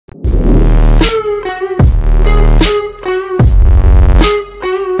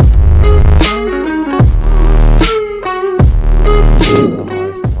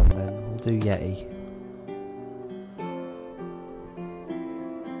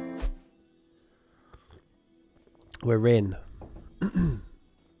We're in.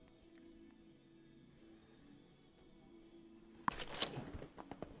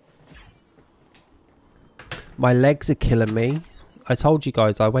 My legs are killing me. I told you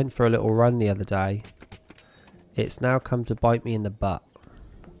guys I went for a little run the other day. It's now come to bite me in the butt.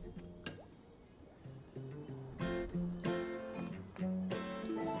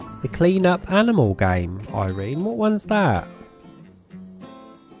 The clean up animal game, Irene. What one's that?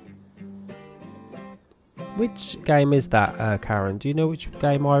 Which game is that, Karen? Do you know which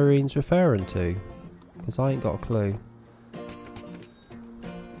game Irene's referring to? Because I ain't got a clue.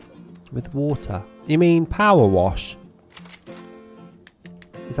 With water. You mean Power Wash?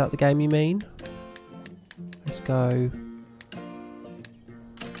 Is that the game you mean? Let's go.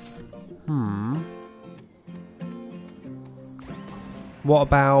 What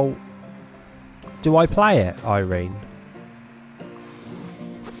about... Do I play it, Irene?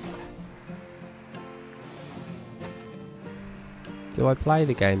 Do I play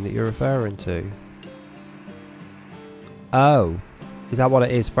the game that you're referring to? Oh. Is that what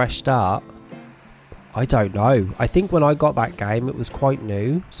it is? Fresh Start? I don't know. I think when I got that game it was quite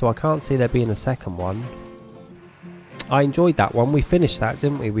new, so I can't see there being a second one. I enjoyed that one. We finished that,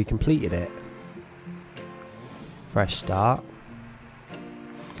 didn't we? We completed it. Fresh Start.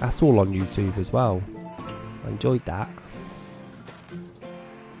 That's all on YouTube as well. I enjoyed that.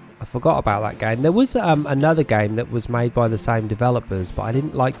 I forgot about that game. There was another game that was made by the same developers, but I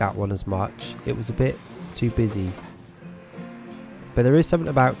didn't like that one as much. It was a bit too busy. But there is something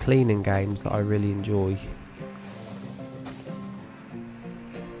about cleaning games that I really enjoy.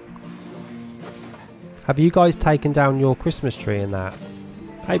 Have you guys taken down your Christmas tree and that?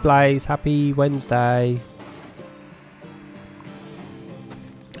 Hey Blaze, happy Wednesday.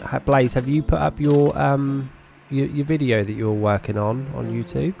 Blaze, have you put up your video that you're working on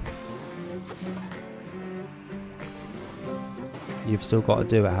YouTube? You've still got to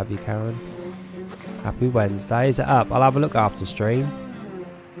do it, have you, Karen? Happy Wednesday. Is it up? I'll have a look after stream.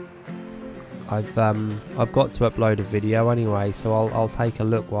 I've got to upload a video anyway, so I'll take a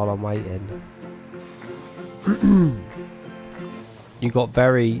look while I'm waiting. You got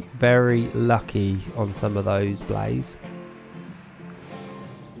very, very lucky on some of those, Blaze.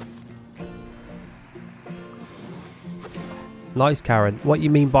 Nice, Karen. What you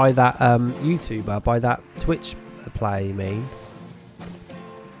mean by that YouTuber? By that Twitch player, you mean?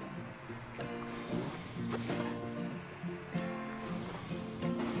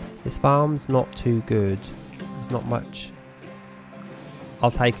 This farm's not too good. There's not much.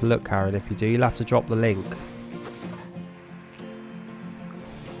 I'll take a look, Karen, if you do. You'll have to drop the link.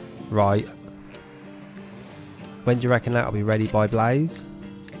 Right. When do you reckon that'll be ready by, Blaze?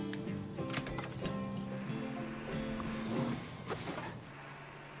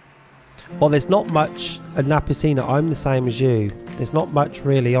 Well, there's not much at Napicina. I'm the same as you. There's not much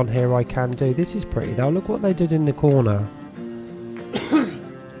really on here I can do. This is pretty though. Look what they did in the corner.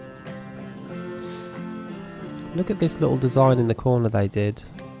 Look at this little design in the corner they did.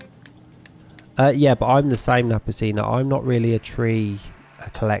 Yeah, but I'm the same, Napicina. I'm not really a tree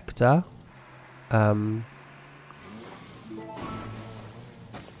collector.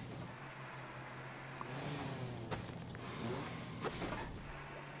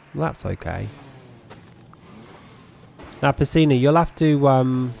 That's okay. Now, Piscina, you'll have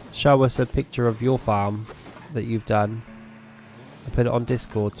to show us a picture of your farm that you've done and put it on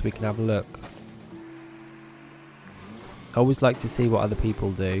Discord so we can have a look. I always like to see what other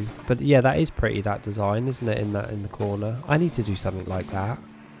people do. But yeah, that is pretty, that design, isn't it, in the corner? I need to do something like that.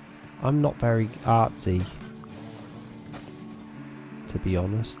 I'm not very artsy, to be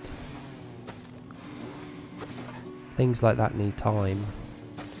honest. Things like that need time.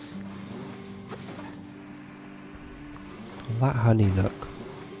 That honey, look.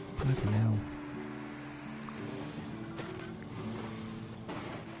 Bloody hell.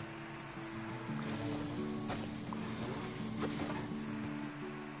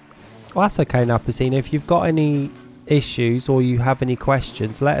 Well, that's okay now, Piscina. If you've got any issues or you have any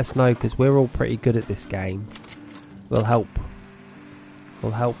questions, let us know, because we're all pretty good at this game. We'll help.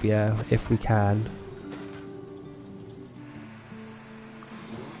 We'll help you if we can.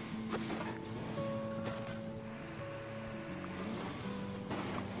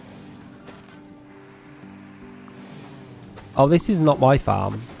 Oh, this is not my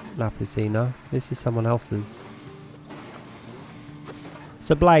farm, Napicina. This is someone else's.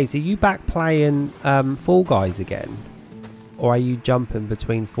 So, Blaze, are you back playing Fall Guys again? Or are you jumping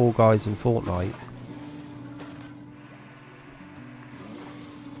between Fall Guys and Fortnite?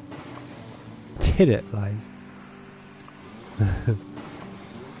 Did it, Blaze?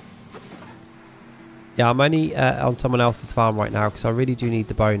 Yeah, I'm only on someone else's farm right now because I really do need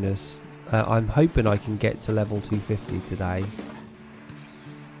the bonus. I'm hoping I can get to level 250 today.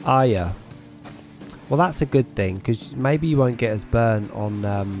 Ah, yeah. Well, that's a good thing because maybe you won't get as burnt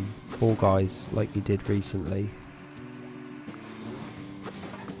on Fall Guys like you did recently.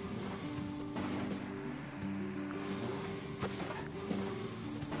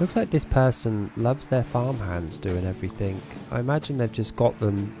 Looks like this person loves their farmhands doing everything. I imagine they've just got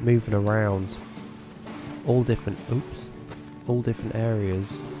them moving around all different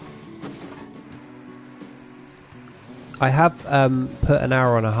areas. I have put an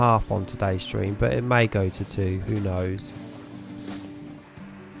hour and a half on today's stream, but it may go to 2, who knows.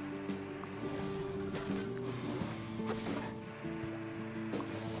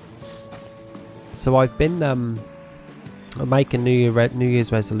 So I've been making New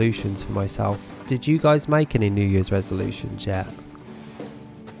Year's resolutions for myself. Did you guys make any New Year's resolutions yet?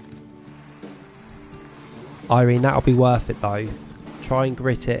 Irene, that'll be worth it though. Try and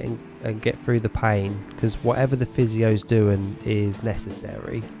grit it and get through the pain, because whatever the physio's doing is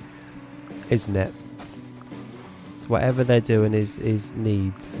necessary, isn't it? Whatever they're doing is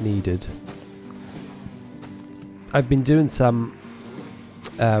needed. I've been doing some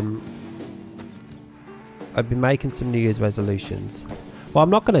I've been making some New Year's resolutions. Well, I'm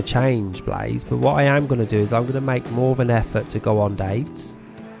not going to change, Blaze, but what I am going to do is I'm going to make more of an effort to go on dates.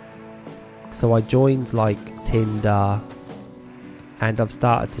 So I joined like Tinder, and I've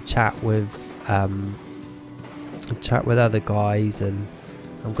started to chat with other guys, and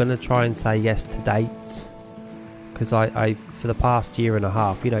I'm going to try and say yes to dates, because I for the past year and a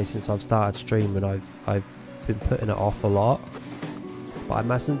half, you know, since I've started streaming, I've been putting it off a lot, but I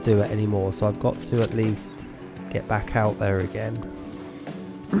mustn't do it anymore, so I've got to at least get back out there again.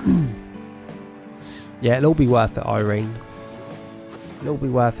 Yeah, it'll all be worth it, Irene. It'll be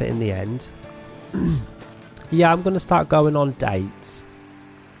worth it in the end. Yeah, I'm going to start going on dates.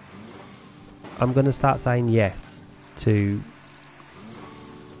 I'm going to start saying yes to,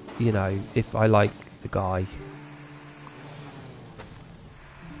 you know, if I like the guy.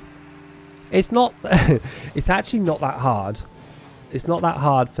 It's not, it's actually not that hard. It's not that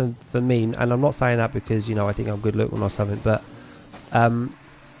hard for me, and I'm not saying that because, you know, I think I'm good looking or something, but,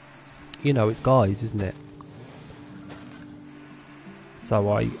 you know, it's guys, isn't it? So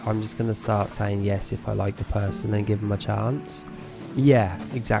I'm just going to start saying yes if I like the person and give them a chance. Yeah,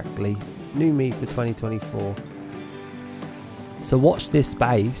 exactly. New me for 2024. So watch this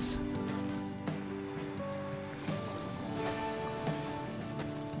space.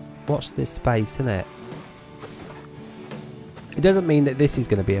 Watch this space, innit? It doesn't mean that this is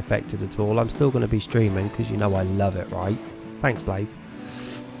going to be affected at all. I'm still going to be streaming because you know I love it, right? Thanks, Blaze.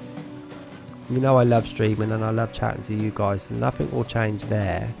 You know I love streaming and I love chatting to you guys, and nothing will change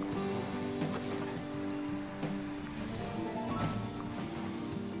there.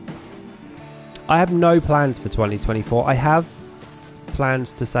 I have no plans for 2024. I have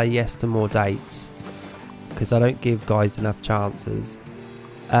plans to say yes to more dates because I don't give guys enough chances.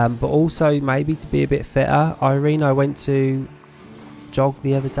 But also maybe to be a bit fitter. Irene, I went to jog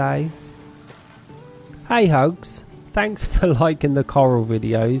the other day. Hey Hugs, thanks for liking the coral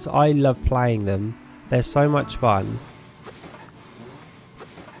videos. I love playing them. They're so much fun.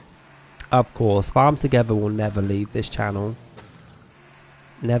 Of course, Farm Together will never leave this channel.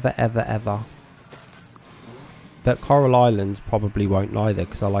 Never, ever, ever. But Coral Islands probably won't either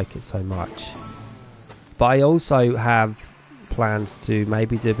because I like it so much. But I also have plans to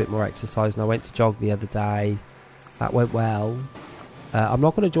maybe do a bit more exercise, and I went to jog the other day. That went well. I'm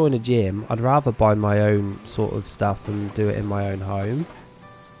not going to join a gym. I'd rather buy my own sort of stuff and do it in my own home.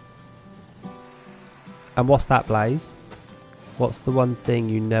 And what's that, Blaze? What's the one thing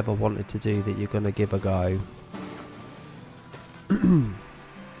you never wanted to do that you're going to give a go?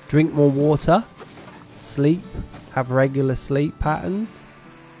 Drink more water, sleep, have regular sleep patterns.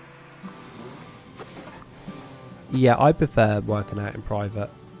 Yeah, I prefer working out in private.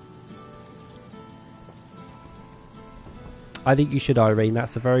 I think you should, Irene.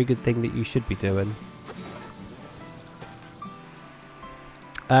 That's a very good thing that you should be doing.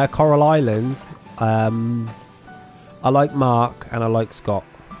 Coral Island. I like Mark and I like Scott.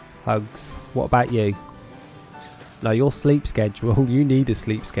 Hugs. What about you? No, your sleep schedule. You need a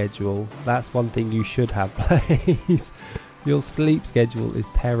sleep schedule. That's one thing you should have, please. Your sleep schedule is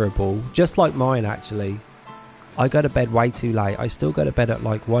terrible. Just like mine, actually. I go to bed way too late. I still go to bed at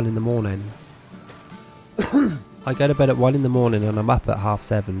like 1 in the morning. I go to bed at 1 in the morning and I'm up at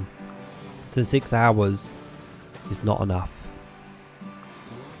 7:30. So 6 hours is not enough.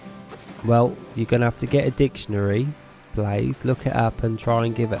 Well, you're going to have to get a dictionary, Blaze. Look it up and try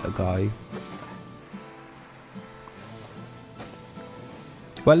and give it a go.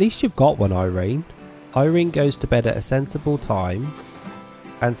 Well, at least you've got one, Irene. Irene goes to bed at a sensible time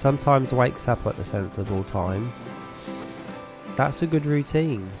and sometimes wakes up at a sensible time. That's a good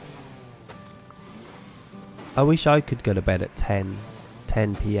routine. I wish I could go to bed at 10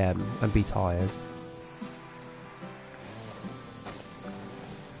 p.m. and be tired.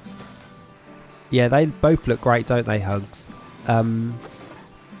 Yeah, they both look great, don't they, Hugs?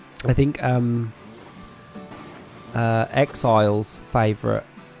 I think Exile's favourite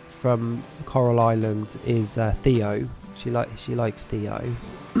from Coral Island is Theo. She likes Theo.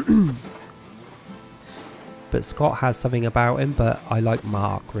 But Scott has something about him, but I like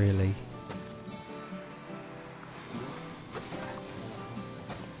Mark, really.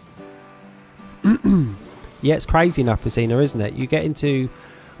 Yeah, it's crazy, Napusina, isn't it? You get into...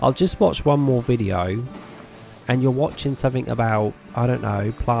 I'll just watch one more video and you're watching something about, I don't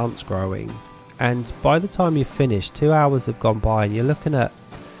know, plants growing. And by the time you've finished, 2 hours have gone by and you're looking at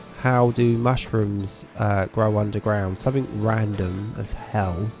how do mushrooms grow underground. Something random as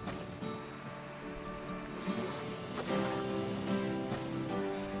hell.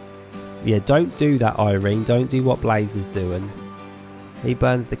 Yeah, don't do that, Irene. Don't do what Blaze is doing. He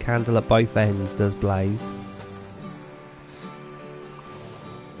burns the candle at both ends, does Blaze.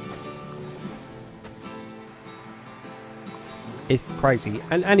 It's crazy.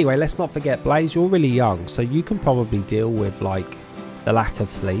 And anyway, let's not forget, Blaze, you're really young, so you can probably deal with, like, the lack of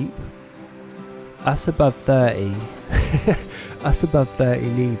sleep. Us above 30... us above 30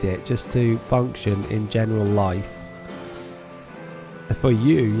 need it just to function in general life. For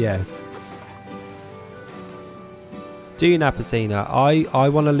you, yes. Do you, Napusina? I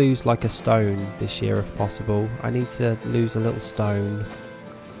want to lose, like, a stone this year if possible. I need to lose a little stone.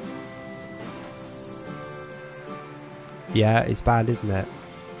 Yeah, it's bad, isn't it?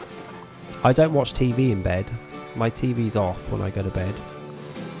 I don't watch TV in bed. My TV's off when I go to bed.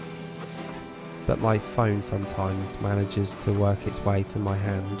 But my phone sometimes manages to work its way to my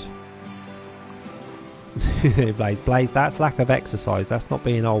hand. Blaze, that's lack of exercise. That's not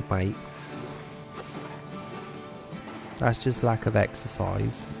being old, mate. That's just lack of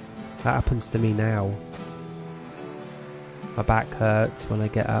exercise. That happens to me now. My back hurts when I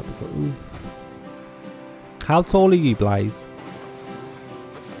get up. It's like, ooh. How tall are you, Blaze?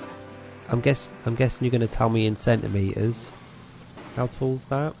 I'm guessing you're going to tell me in centimetres. How tall's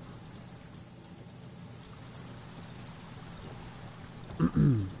that?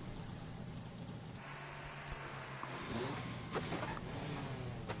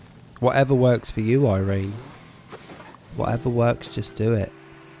 Whatever works for you, Irene. Whatever works, just do it.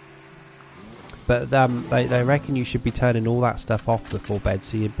 But they reckon you should be turning all that stuff off before bed,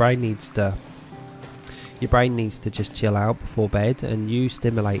 so your brain needs to just chill out before bed, and you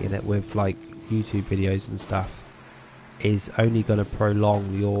stimulating it with like YouTube videos and stuff is only going to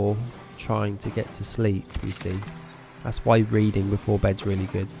prolong your trying to get to sleep, you see. That's why reading before bed's really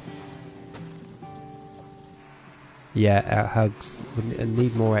good. Yeah, Hugs. We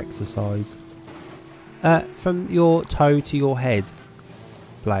need more exercise. From your toe to your head,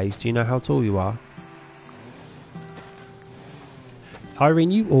 Blaze, do you know how tall you are?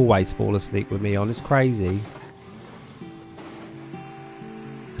 Irene, you always fall asleep with me on. It's crazy.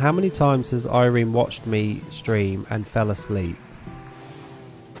 How many times has Irene watched me stream and fell asleep?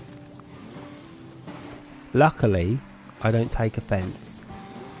 Luckily, I don't take offence.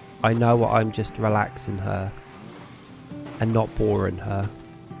 I know I'm just relaxing her and not boring her.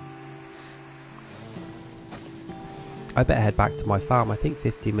 I better head back to my farm. I think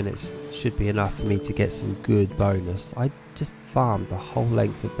 50 minutes should be enough for me to get some good bonus. I just farmed the whole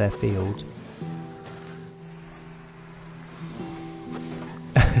length of their field.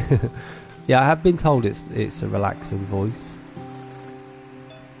 Yeah, I have been told it's a relaxing voice.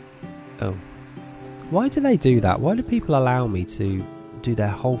 Oh. Why do they do that? Why do people allow me to do their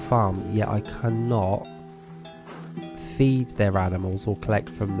whole farm, yet I cannot feed their animals or collect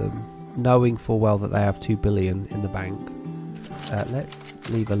from them, knowing full well that they have 2 billion in the bank? Let's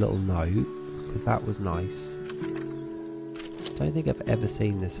leave a little note, because that was nice. Don't think I've ever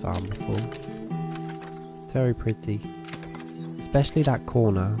seen this farm before. It's very pretty. Especially that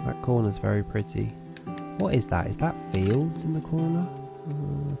corner. That corner's very pretty. What is that? Is that fields in the corner?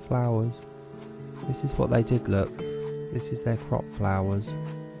 Flowers. This is what they did look. This is their crop flowers.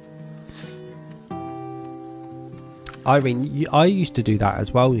 Irene, I used to do that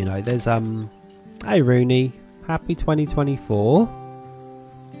as well, you know. There's, hey Rooney. Happy 2024.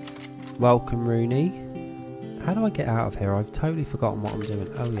 Welcome, Rooney. How do I get out of here? I've totally forgotten what I'm doing.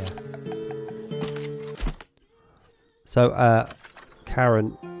 Oh, yeah. So,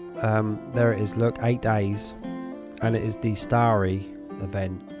 Karen, there it is. Look, 8 days. And it is the starry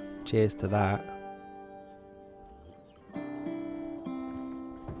event. Cheers to that.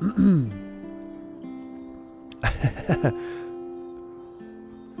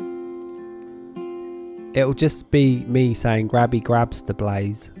 It'll just be me saying grabby grabs to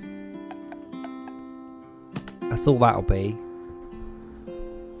Blaze. That's all that'll be.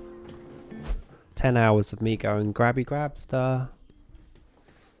 10 hours of me going grabby grabster.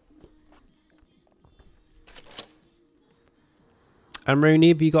 And Rooney,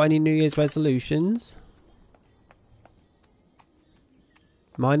 have you got any New Year's resolutions?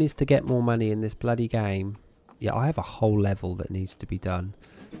 Mine is to get more money in this bloody game. Yeah, I have a whole level that needs to be done.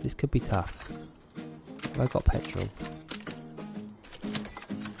 This could be tough. I got petrol.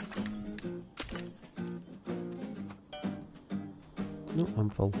 Nope, I'm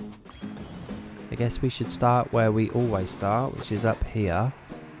full. I guess we should start where we always start, which is up here.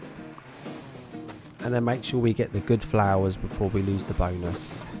 And then make sure we get the good flowers before we lose the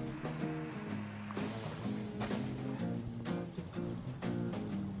bonus.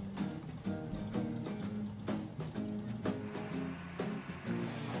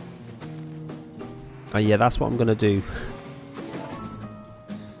 Oh yeah, that's what I'm going to do.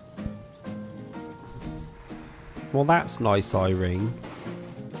 Well, that's nice, Irene.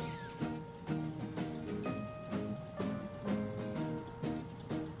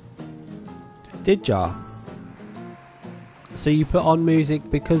 Did ya? So you put on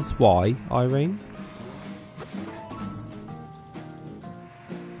music because why, Irene?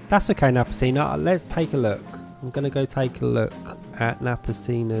 That's okay, Napacina. Let's take a look. I'm going to go take a look at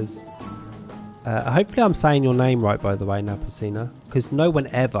Napacina's... hopefully I'm saying your name right, by the way, Napacina. Because no one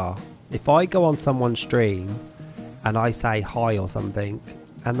ever... If I go on someone's stream and I say hi or something,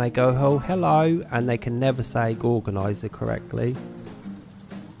 and they go, oh, hello, and they can never say Gorganizer correctly.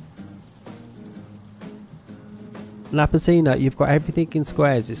 Napacina, you've got everything in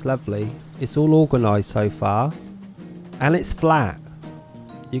squares. It's lovely. It's all organised so far, and it's flat.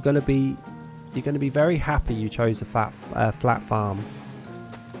 You're gonna be very happy you chose a flat farm.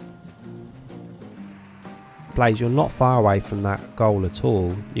 Blaze, you're not far away from that goal at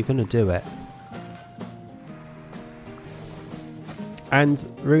all. You're gonna do it. And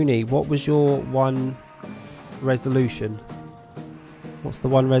Rooney, what was your one resolution? What's the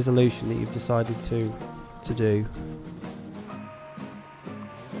one resolution that you've decided to do?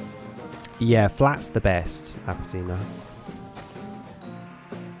 Yeah, flat's the best, Napacina.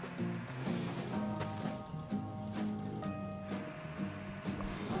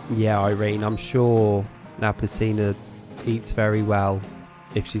 Yeah, Irene, I'm sure Napacina eats very well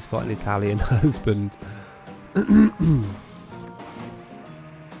if she's got an Italian husband.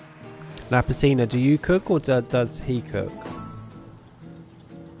 Napacina, do you cook or does he cook?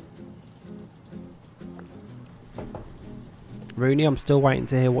 Rooney, I'm still waiting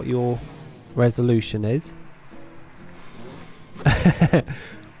to hear what your resolution is.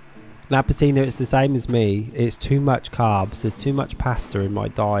 Napacina, it's the same as me. It's too much carbs. There's too much pasta in my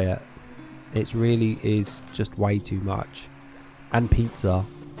diet. It really is just way too much. And pizza.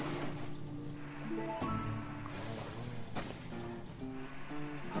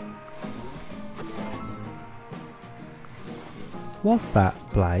 What's that,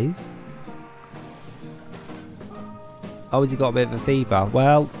 Blaze? Oh, has he got a bit of a fever?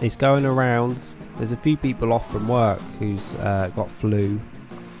 Well, it's going around. There's a few people off from work who's got flu.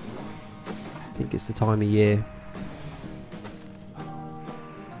 I think it's the time of year.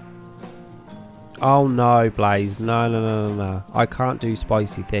 Oh no, Blaze. No. I can't do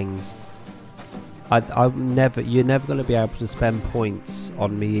spicy things. You're never going to be able to spend points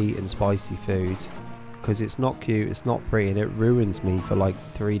on me eating spicy food. Because it's not cute, it's not pretty, and it ruins me for like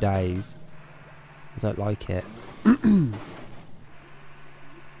 3 days. I don't like it.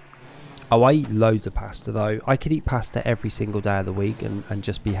 Oh, I eat loads of pasta though. I could eat pasta every single day of the week and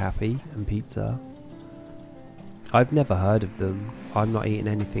just be happy. And pizza. I've never heard of them. I'm not eating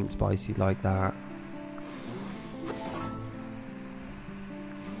anything spicy like that.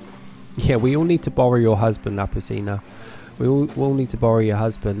 Yeah, we all need to borrow your husband, Napacina. We all need to borrow your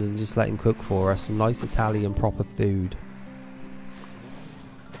husband and just let him cook for us some nice Italian proper food.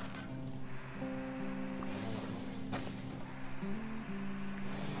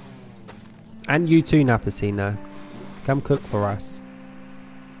 And you too, Napacina. Come cook for us.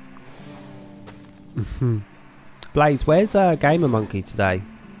 Blaze, where's Gamer Monkey today?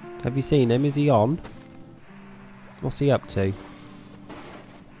 Have you seen him? Is he on? What's he up to?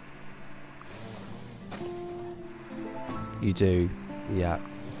 You do. Yeah.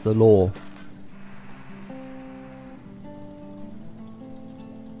 It's the law.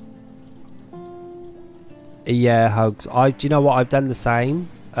 Yeah, hugs. Do you know what? I've done the same.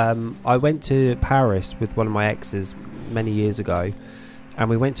 I went to Paris with one of my exes many years ago, and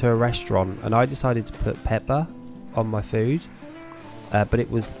we went to a restaurant, and I decided to put pepper on my food, but it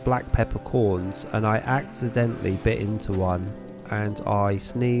was black peppercorns, and I accidentally bit into one, and I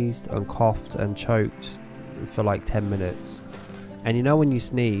sneezed and coughed and choked for like 10 minutes. And you know when you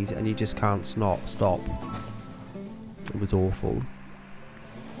sneeze and you just can't stop? It was awful.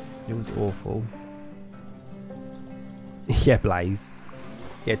 It was awful. Yeah, Blaze.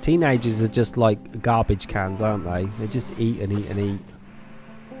 Yeah, teenagers are just like garbage cans, aren't they? They just eat and eat and eat.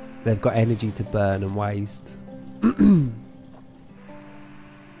 They've got energy to burn and waste.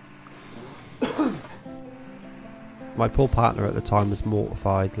 My poor partner at the time was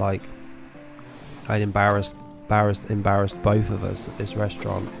mortified. Like, I'd embarrassed both of us at this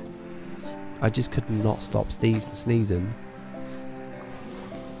restaurant. I just could not stop sneezing.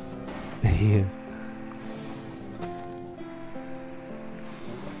 Yeah.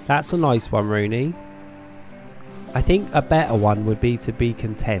 That's a nice one, Rooney. I think a better one would be to be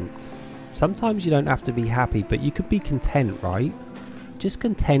content. Sometimes you don't have to be happy, but you could be content, right? Just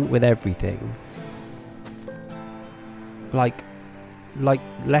content with everything. Like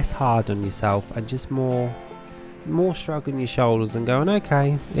less hard on yourself and just more shrugging your shoulders and going,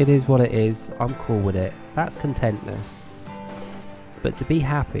 okay, it is what it is. I'm cool with it. That's contentness. But to be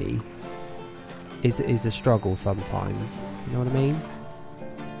happy is a struggle sometimes. You know what I mean?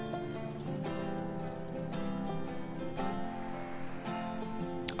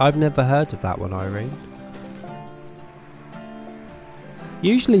 I've never heard of that one, Irene.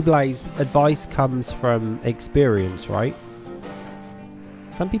 Usually, Blaze, advice comes from experience, right?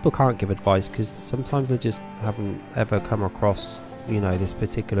 Some people can't give advice because sometimes they just haven't ever come across, this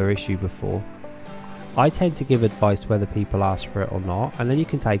particular issue before. I tend to give advice whether people ask for it or not, and then you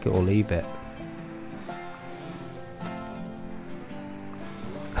can take it or leave it.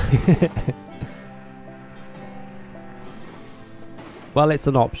 Well, it's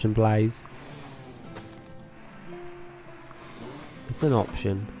an option, Blaze. It's an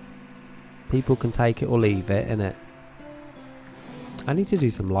option. People can take it or leave it, innit? I need to do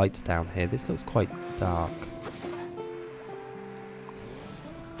some lights down here. This looks quite dark.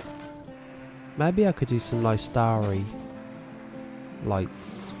 Maybe I could do some nice starry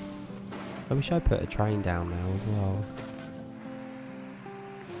lights. I wish I put a train down now as well.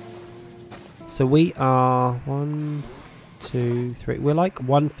 So we are 1, 2, 3. We're like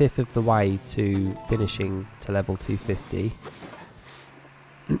 1/5 of the way to finishing to level 250.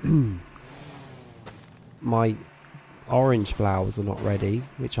 My orange flowers are not ready,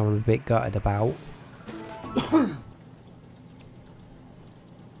 which I'm a bit gutted about.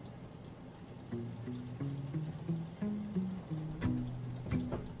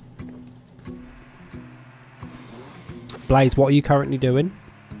 Blaze, what are you currently doing?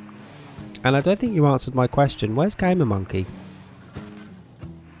 And I don't think you answered my question. Where's Gamer Monkey?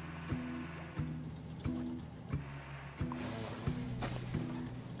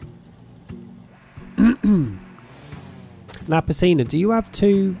 Now, Pacina, do you have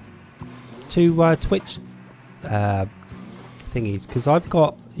two Twitch thingies? Because I've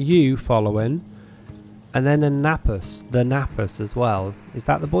got you following, and then the Nappus as well. Is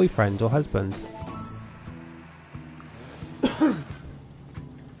that the boyfriend or husband?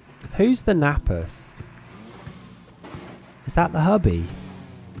 Who's the Nappus? Is that the hubby?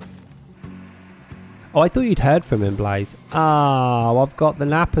 Oh, I thought you'd heard from him, Blaze. Oh, I've got the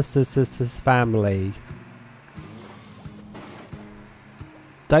Nappus' family.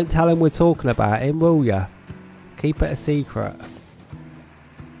 Don't tell him we're talking about him, will ya? Keep it a secret.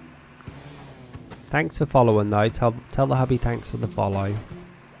 Thanks for following though. Tell the hubby thanks for the follow.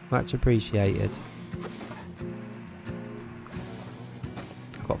 Much appreciated.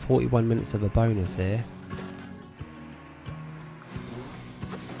 I've got 41 minutes of a bonus here.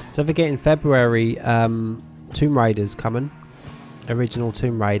 Don't forget in February, Tomb Raider's coming. Original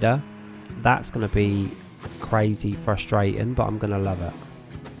Tomb Raider. That's going to be crazy frustrating, but I'm going to love it.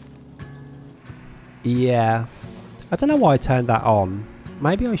 Yeah. I don't know why I turned that on.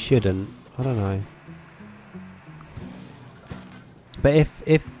 Maybe I shouldn't. I don't know. But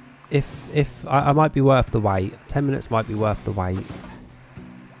if I might be worth the wait. 10 minutes might be worth the wait.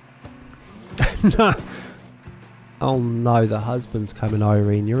 No. Oh no, the husband's coming,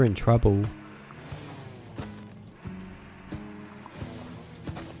 Irene. You're in trouble.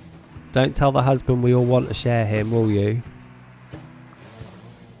 Don't tell the husband we all want to share him, will you?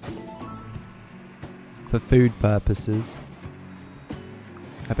 For food purposes.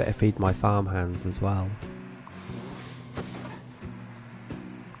 I better feed my farmhands as well.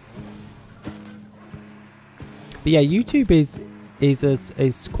 But yeah, YouTube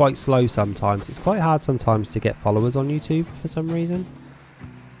is quite slow sometimes. It's quite hard sometimes to get followers on YouTube for some reason.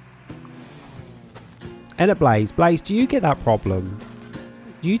 And at Blaze, do you get that problem?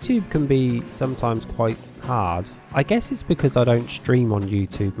 YouTube can be sometimes quite hard. I guess it's because I don't stream on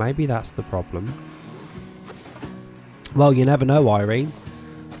YouTube. Maybe that's the problem. Well, you never know, Irene.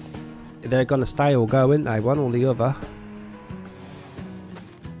 They're going to stay or go, aren't they? One or the other.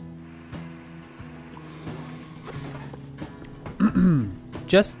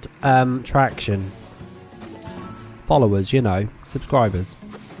 Just traction. Followers, you know. Subscribers.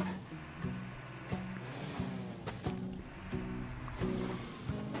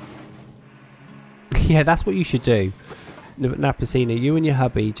 Yeah, that's what you should do. Napacina, you and your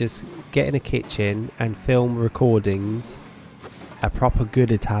hubby just get in a kitchen and film recordings. A proper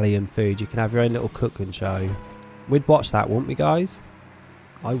good Italian food. You can have your own little cooking show. We'd watch that, wouldn't we, guys?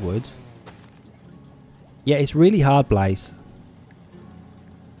 I would. Yeah, it's really hard, Blaze.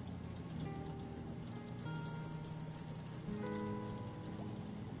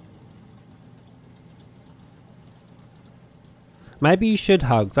 Maybe you should,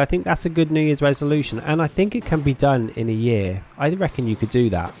 Hugs. I think that's a good New Year's resolution, and I think it can be done in a year. I reckon you could do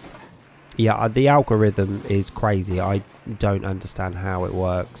that. Yeah, the algorithm is crazy. I don't understand how it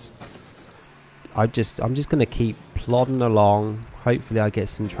works. I'm just going to keep plodding along. Hopefully I get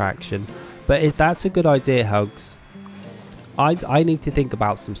some traction. But that's a good idea, Hugs. I need to think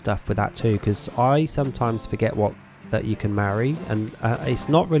about some stuff with that too, because I sometimes forget that you can marry, and it's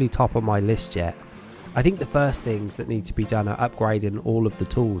not really top of my list yet. I think the first things that need to be done are upgrading all of the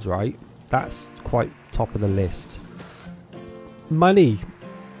tools, right? That's quite top of the list. Money.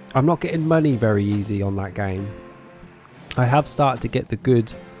 I'm not getting money very easy on that game. I have started to get the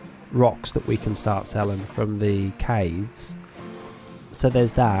good rocks that we can start selling from the caves. So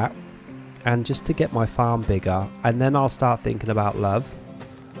there's that. And just to get my farm bigger. And then I'll start thinking about love.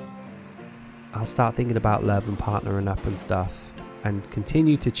 I'll start thinking about love and partnering up and stuff. And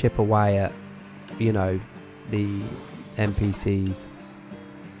continue to chip away at, you know, the NPCs.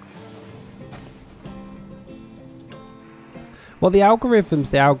 Well, the algorithm's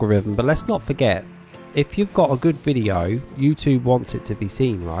the algorithm, but let's not forget, if you've got a good video, YouTube wants it to be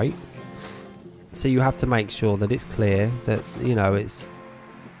seen, right? So you have to make sure that it's clear, that, you know, it's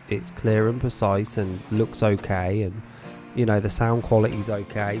clear and precise and looks okay, and, you know, the sound quality's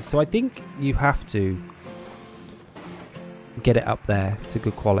okay. So I think you have to get it up there to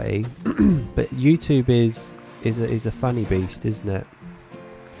good quality. But YouTube is a funny beast, isn't it?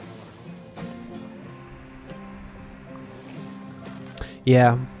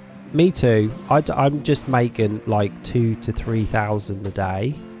 Yeah, me too. I'm just making like 2,000 to 3,000 a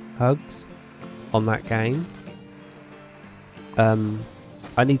day, Hugs, on that game.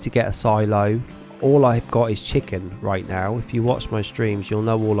 I need to get a silo. All I've got is chicken right now. If you watch my streams, you'll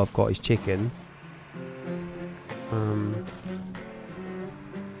know all I've got is chicken.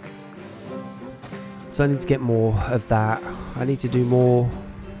 So I need to get more of that. I need to do more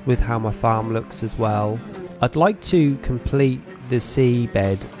with how my farm looks as well. I'd like to complete the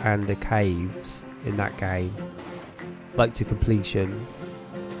seabed and the caves in that game, like to completion,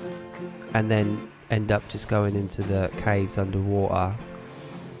 and then end up just going into the caves underwater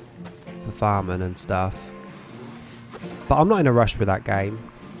for farming and stuff. But I'm not in a rush with that game.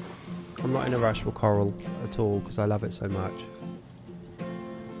 I'm not in a rush for Coral at all, because I love it so much.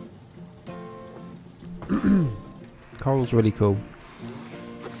 Coral's really cool.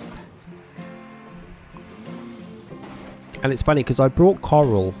 And it's funny because I brought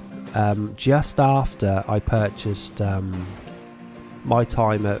Coral just after I purchased My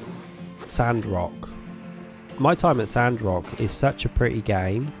Time at Sandrock. My Time at Sandrock is such a pretty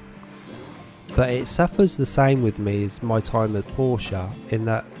game, but it suffers the same with me as My Time at Portia, in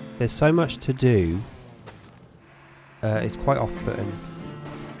that there's so much to do. It's quite off-putting.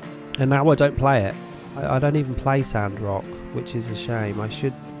 And now I don't play it. I don't even play Sandrock, which is a shame. I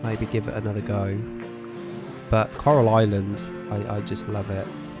should maybe give it another go. But Coral Island, I just love it.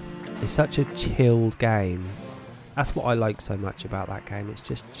 It's such a chilled game. That's what I like so much about that game. It's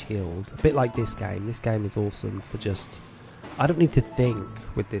just chilled. A bit like this game. This game is awesome for just... I don't need to think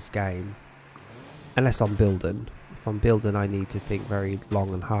with this game. Unless I'm building. If I'm building, I need to think very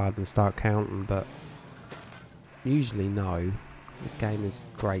long and hard and start counting. But usually, no. This game is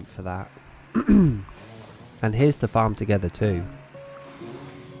great for that. And here's the Farm Together too.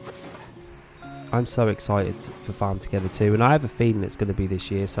 I'm so excited for Farm Together too, and I have a feeling it's going to be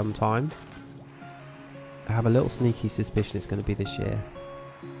this year sometime. I have a little sneaky suspicion it's going to be this year.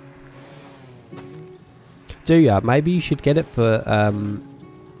 Do ya? Maybe you should get it for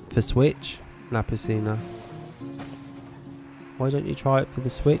Switch, Napacina. Why don't you try it for the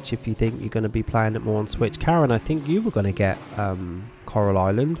Switch if you think you're going to be playing it more on Switch? Karen, I think you were going to get Coral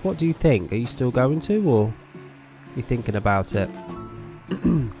Island. What do you think? Are you still going to, or are you thinking about it?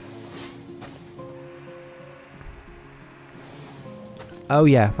 Oh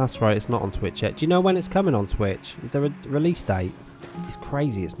yeah, that's right, it's not on Switch yet. Do you know when it's coming on Switch? Is there a release date? It's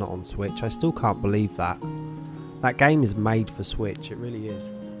crazy it's not on Switch. I still can't believe that. That game is made for Switch, it really is.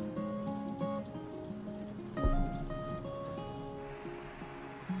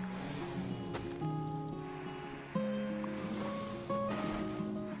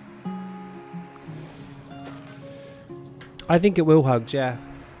 I think it will, Hugs, yeah.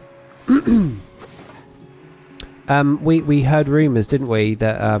 We heard rumours, didn't we,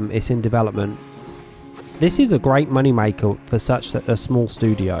 that it's in development. This is a great moneymaker for such a small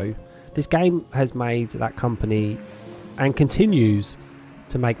studio. This game has made that company and continues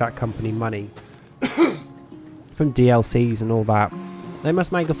to make that company money from DLCs and all that. They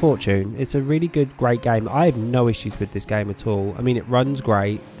must make a fortune. It's a really good, great game. I have no issues with this game at all. I mean, it runs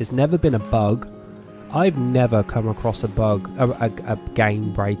great. There's never been a bug. I've never come across a bug, a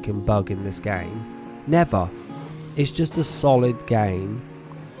game-breaking bug in this game. Never. It's just a solid game,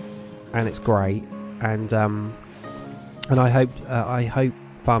 and it's great. And I hope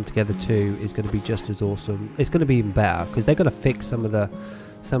Farm Together 2 is going to be just as awesome. It's going to be even better because they're going to fix some of the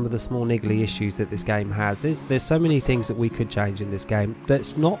small niggly issues that this game has. There's so many things that we could change in this game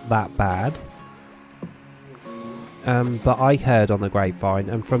that's not that bad. But I heard on the grapevine,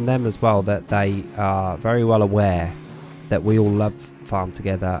 and from them as well, that they are very well aware that we all love Farm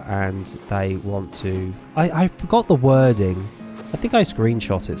Together, and they want to... I forgot the wording. I think I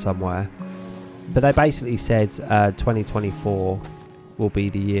screenshot it somewhere. But they basically said 2024 will be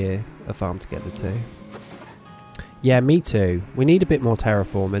the year of Farm Together 2. Yeah, me too. We need a bit more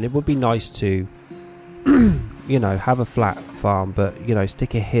terraforming. It would be nice to, you know, have a flat farm, but, you know,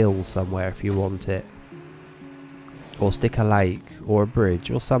 stick a hill somewhere if you want it. Or stick a lake or a bridge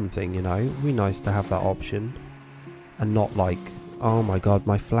or something, you know. It would be nice to have that option. And not like, oh my god,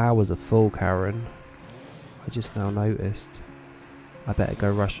 my flowers are full, Karen. I just now noticed. I better go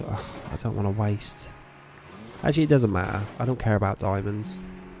rush. Oh, I don't want to waste. Actually, it doesn't matter. I don't care about diamonds.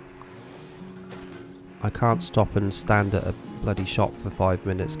 I can't stop and stand at a bloody shop for 5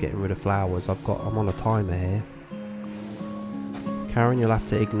 minutes getting rid of flowers. I'm on a timer here. Karen, you'll have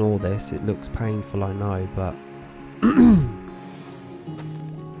to ignore this. It looks painful, I know, but...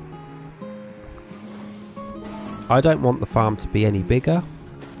 I don't want the farm to be any bigger.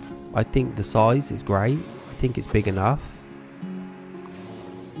 I think the size is great. I think it's big enough.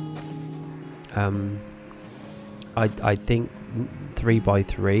 I think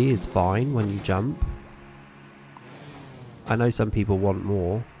 3x3 is fine when you jump. I know some people want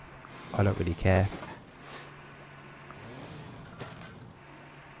more. I don't really care.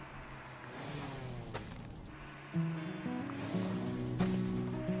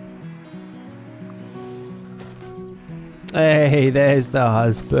 Hey, there's the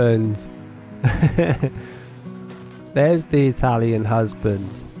husband. There's the Italian husband.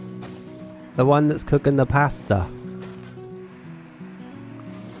 The one that's cooking the pasta.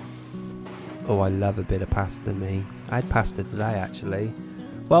 Oh, I love a bit of pasta, me. I had pasta today, actually.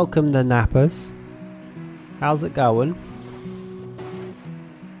 Welcome, the Nappers. How's it going?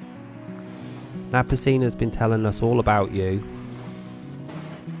 Napasina's been telling us all about you.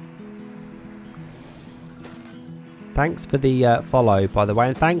 Thanks for the follow, by the way,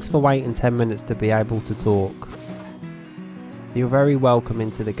 and thanks for waiting 10 minutes to be able to talk. You're very welcome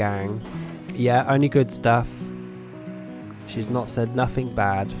into the gang. Yeah, only good stuff. She's not said nothing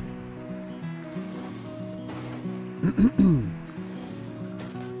bad.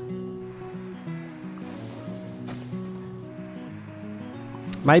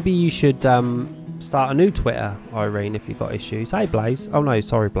 Maybe you should start a new Twitter, Irene, if you've got issues. Hey, Blaze. Oh no,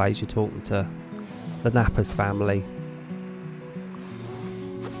 sorry, Blaze, you're talking to the Nappers family.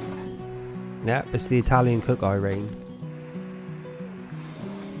 Yeah, it's the Italian cook, Irene.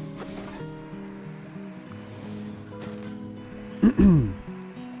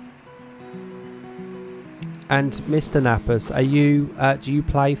 And Mr. Nappers, are you? Do you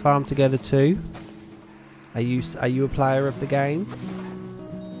play Farm Together too? Are you a player of the game?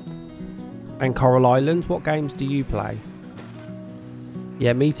 And Coral Island, what games do you play?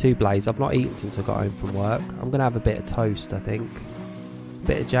 Yeah, me too, Blaze. I've not eaten since I got home from work. I'm gonna have a bit of toast, I think. A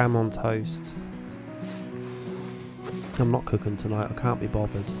bit of jam on toast. I'm not cooking tonight. I can't be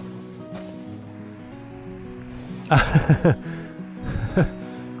bothered.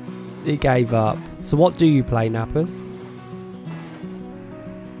 He gave up. So what do you play, Nappers?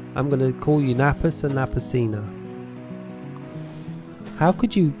 I'm going to call you Nappers and Nappasina. How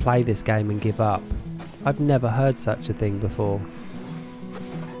could you play this game and give up? I've never heard such a thing before.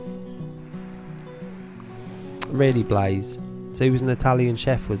 Really, Blaze? So he was an Italian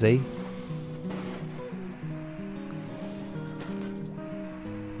chef, was he?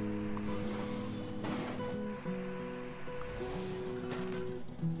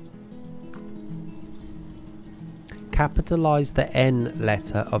 Capitalise the N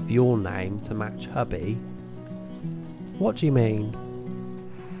letter of your name to match hubby. What do you mean?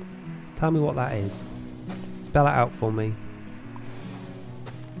 Tell me what that is. Spell it out for me.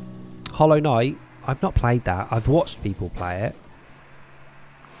 Hollow Knight? I've not played that. I've watched people play it.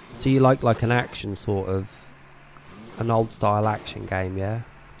 So you like an action sort of, an old style action game, yeah?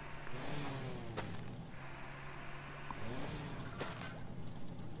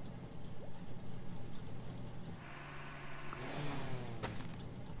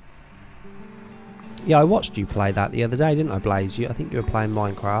 Yeah, I watched you play that the other day, didn't I, Blaze? I think you were playing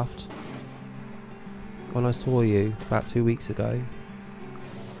Minecraft when I saw you about 2 weeks ago.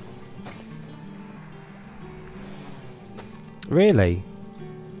 Really?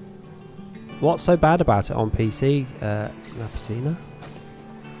 What's so bad about it on PC, Napatina?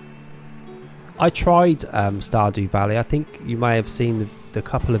 I tried Stardew Valley. I think you may have seen the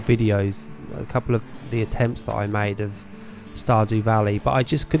couple of videos, a couple of the attempts that I made of Stardew Valley, but I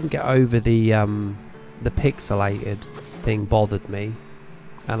just couldn't get over the pixelated thing bothered me,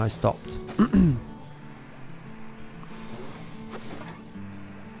 and I stopped.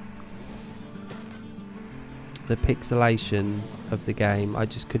 The pixelation of the game I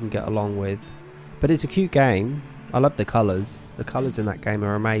just couldn't get along with, but it's a cute game. I love the colours. The colours in that game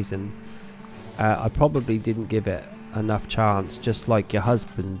are amazing. I probably didn't give it enough chance, just like your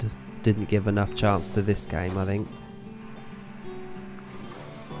husband didn't give enough chance to this game.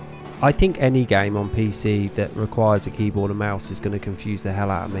 I think any game on PC that requires a keyboard and mouse is going to confuse the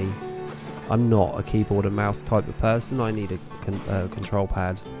hell out of me. I'm not a keyboard and mouse type of person. I need a control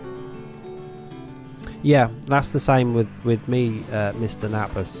pad. Yeah, that's the same with me, Mr.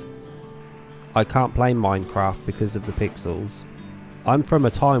 Nappus. I can't play Minecraft because of the pixels. I'm from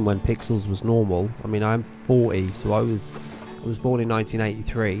a time when pixels was normal. I mean, I'm 40, so I was born in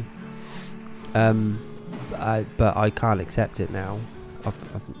 1983. But I can't accept it now. I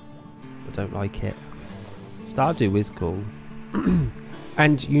don't like it. Stardew is cool.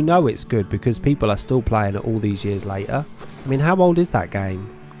 And you know it's good because people are still playing it all these years later. I mean, how old is that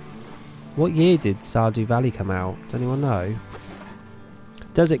game? What year did Stardew Valley come out? Does anyone know?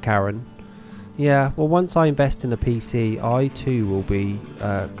 Does it, Karen? Yeah, well, once I invest in a PC, I too will be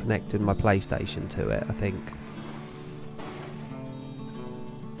connecting my PlayStation to it, I think.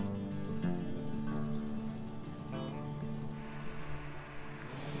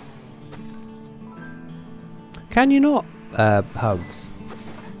 Can you not? Hugs.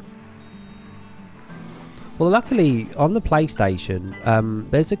 Well, luckily on the PlayStation,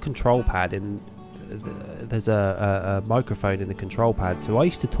 there's a control pad there's a microphone in the control pad. So I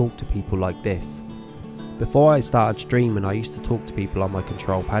used to talk to people like this. Before I started streaming, I used to talk to people on my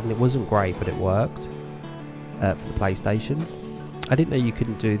control pad, and it wasn't great, but it worked for the PlayStation. I didn't know you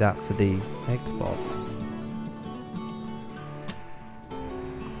couldn't do that for the Xbox.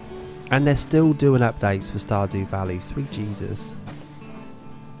 And they're still doing updates for Stardew Valley. Sweet Jesus.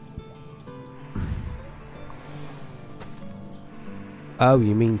 Oh,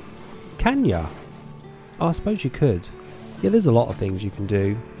 you mean... Can ya? Oh, I suppose you could. Yeah, there's a lot of things you can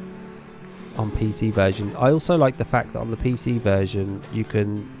do on PC version. I also like the fact that on the PC version you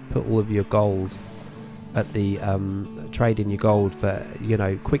can put all of your gold at the... trade in your gold for, you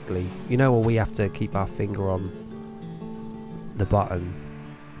know, quickly. You know, when we have to keep our finger on the button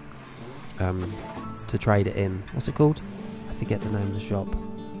to trade it in. What's it called? I forget the name of the shop.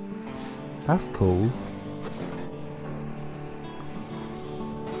 That's cool.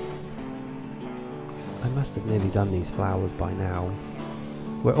 I must have nearly done these flowers by now.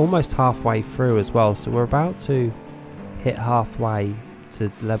 We're almost halfway through as well, so we're about to hit halfway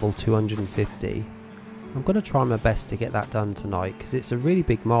to level 250. I'm going to try my best to get that done tonight, because it's a really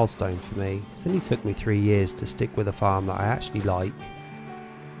big milestone for me. It's only took me 3 years to stick with a farm that I actually like.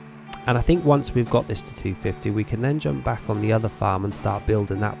 And I think once we've got this to 250, we can then jump back on the other farm and start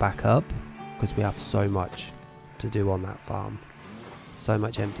building that back up, because we have so much to do on that farm. So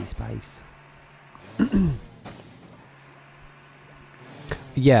much empty space.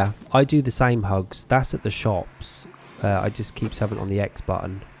 Yeah, I do the same, Hugs. That's at the shops. I just keep having it on the X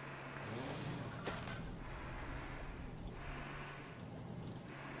button.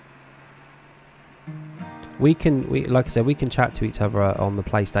 Like I said, we can chat to each other on the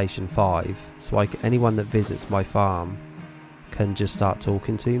PlayStation 5. So anyone that visits my farm can just start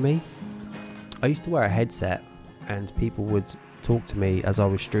talking to me. I used to wear a headset and people would talk to me as I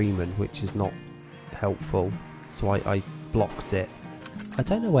was streaming, which is not helpful, so I blocked it. I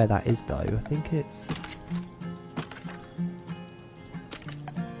don't know where that is though. I think it's...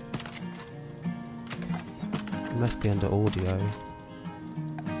 it must be under audio.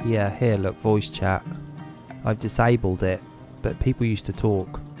 Yeah, here, look, voice chat. I've disabled it, but people used to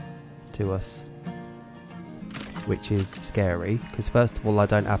talk to us, which is scary, because first of all, I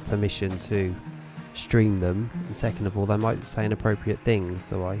don't have permission to stream them, and second of all, they might say inappropriate things,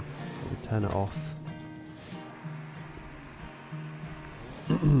 so I would turn it off.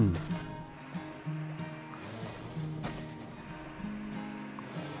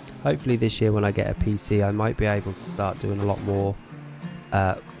 Hopefully this year when I get a PC, I might be able to start doing a lot more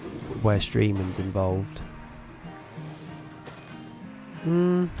where streaming's involved.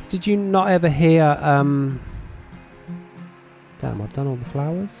 Did you not ever hear... Damn, I've done all the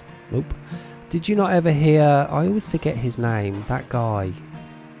flowers? Nope. Did you not ever hear... I always forget his name, that guy.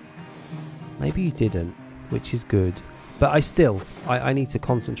 Maybe you didn't, which is good. But I need to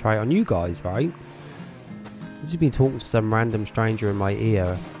concentrate on you guys, right? I've just been talking to some random stranger in my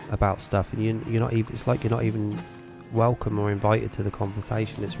ear about stuff, and you're not even... It's like you're not even welcome or invited to the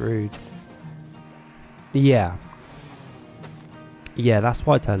conversation. It's rude. Yeah. Yeah, that's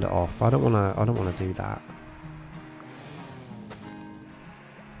why I turned it off. I don't wanna do that.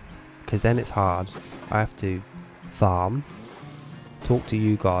 Because then it's hard. I have to farm, talk to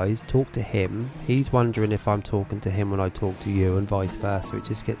you guys, talk to him. He's wondering if I'm talking to him when I talk to you, and vice versa. It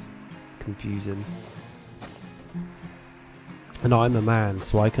just gets confusing. And I'm a man,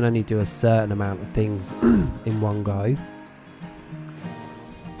 so I can only do a certain amount of things in one go.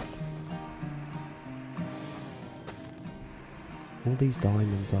 All these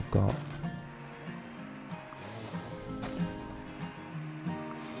diamonds I've got.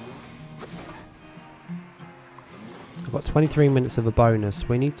 I've got 23 minutes of a bonus.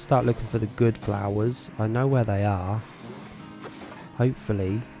 We need to start looking for the good flowers. I know where they are.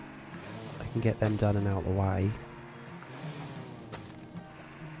 Hopefully I can get them done and out of the way.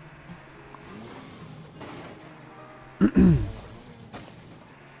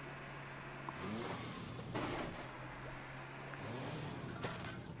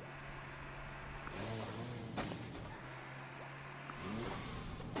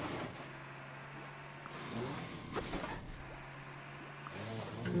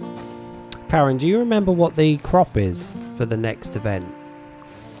 Karen, do you remember what the crop is for the next event?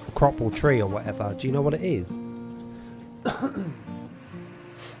 Crop or tree or whatever. Do you know what it is? I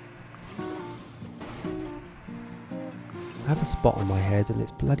have a spot on my head and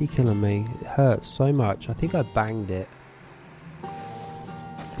it's bloody killing me. It hurts so much. I think I banged it.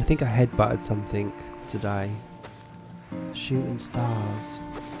 I think I headbutted something today. Shooting stars.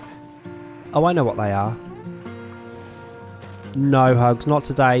 Oh, I know what they are. No, Hugs, not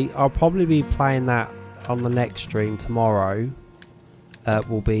today. I'll probably be playing that on the next stream tomorrow.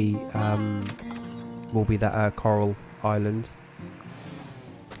 Will be that Coral Island,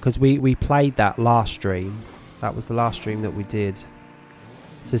 because we played that last stream. That was the last stream that we did.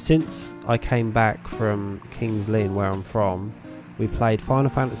 So since I came back from King's Lynn, where I'm from, we played Final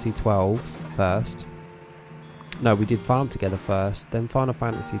Fantasy 12 first. No, we did Farm Together first, then Final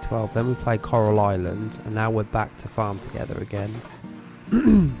Fantasy 12, then we played Coral Island, and now we're back to Farm Together again.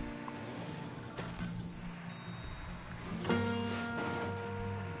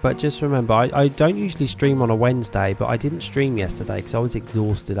 But just remember, I don't usually stream on a Wednesday, but I didn't stream yesterday because I was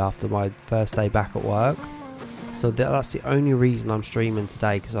exhausted after my first day back at work. So that's the only reason I'm streaming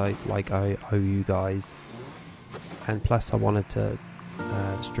today, because I owe you guys. And plus I wanted to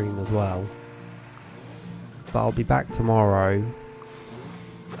stream as well. But I'll be back tomorrow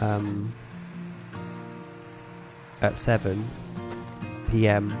at 7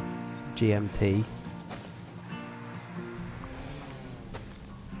 PM GMT.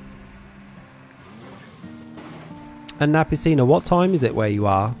 And Napicina, what time is it where you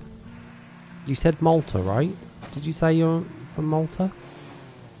are? You said Malta, right? Did you say you're from Malta?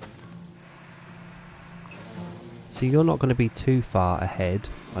 So you're not going to be too far ahead,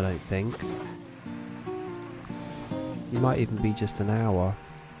 I don't think. You might even be just an hour.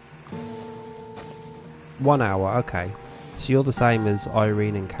 1 hour, okay. So you're the same as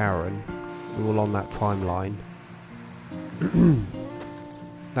Irene and Karen. We're all on that timeline.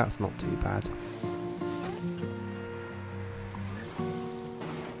 That's not too bad.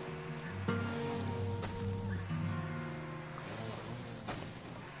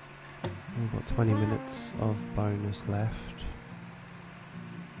 We've got 20 minutes of bonus left.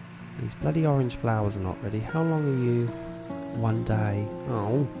 These bloody orange flowers are not ready. How long are you? One day.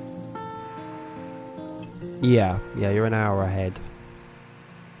 Oh. Yeah, you're an hour ahead.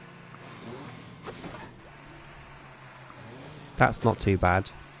 That's not too bad.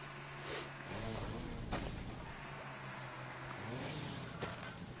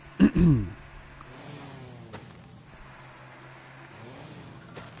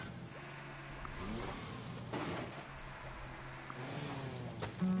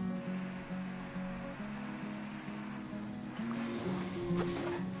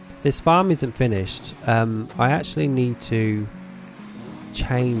 This farm isn't finished. I actually need to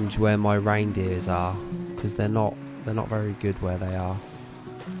change where my reindeers are because they're not very good where they are.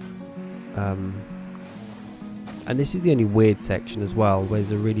 And this is the only weird section as well, where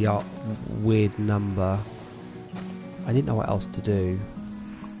there's a really weird number. I didn't know what else to do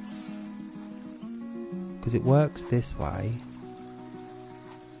because it works this way,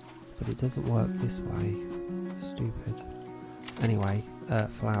 but it doesn't work this way. Stupid. Anyway.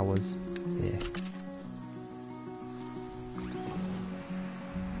 Flowers here.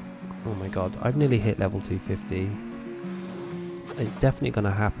 Oh my god, I've nearly hit level 250. It's definitely going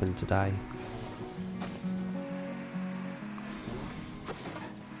to happen today.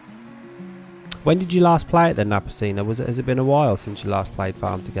 When did you last play it then, Napacina? Has it been a while since you last played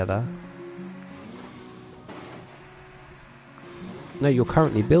Farm Together? No, you're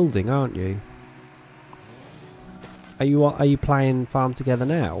currently building, aren't you? Are you playing Farm Together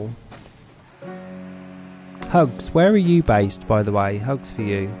now? Hugs, where are you based, by the way? Hugs for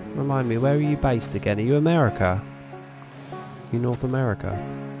you. Remind me, where are you based again? Are you America? You North America?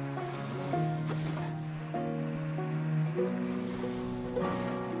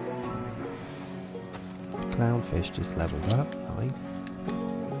 Clownfish just leveled up. Nice.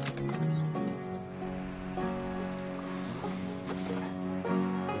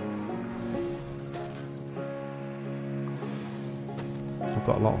 I've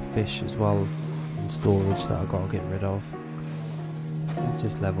got a lot of fish as well in storage that I've got to get rid of.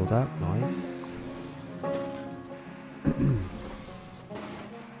 Just leveled up, nice.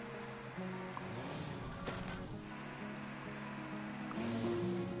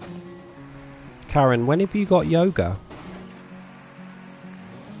 Karen, when have you got yoga?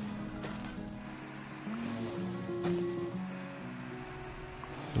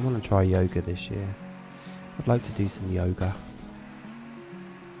 I want to try yoga this year. I'd like to do some yoga.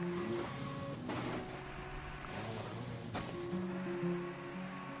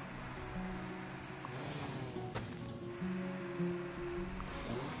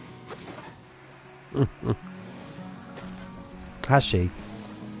 Has she?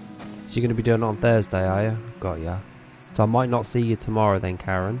 So you're going to be doing it on Thursday, are you? Got ya. So I might not see you tomorrow then,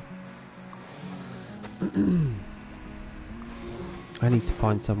 Karen. I need to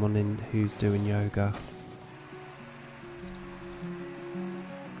find someone who's doing yoga.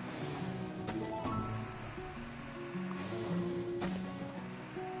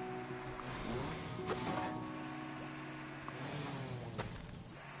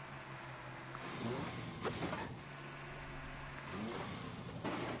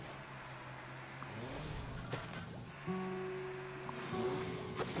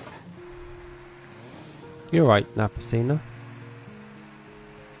 You're right, Napacina.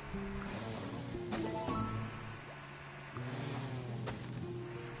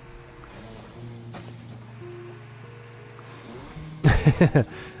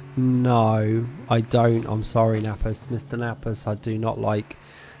 No, I don't. I'm sorry, Napas. Mr. Napas, I do not like...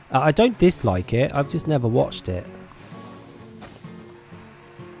 I don't dislike it. I've just never watched it.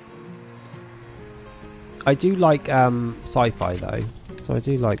 I do like sci-fi, though. So I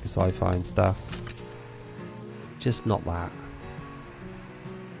do like the sci-fi and stuff. Just not that.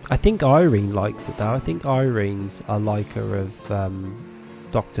 I think Irene likes it though. I think Irene's a liker of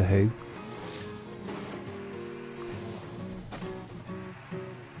Doctor Who.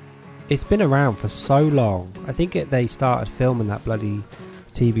 It's been around for so long. I think they started filming that bloody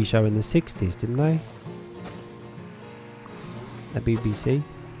TV show in the 60s, didn't they? The BBC.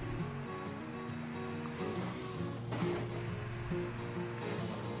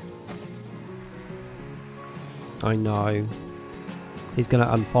 I know. He's going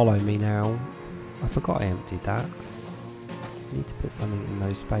to unfollow me now. I forgot I emptied that. I need to put something in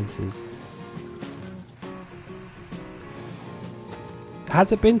those spaces.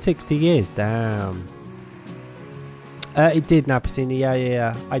 Has it been 60 years? Damn. It did, Napacini.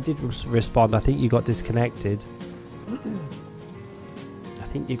 Yeah. I did respond. I think you got disconnected. I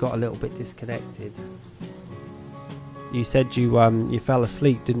think you got a little bit disconnected. You said you fell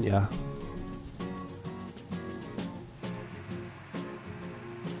asleep, didn't you?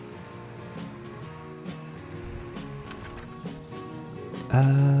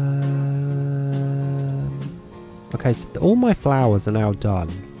 Okay, so all my flowers are now done.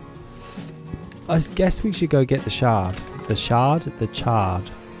 I guess we should go get the shard. The shard? The chard.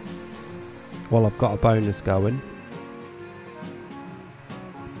 Well, I've got a bonus going.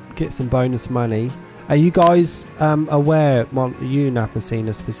 Get some bonus money. Are you guys aware, you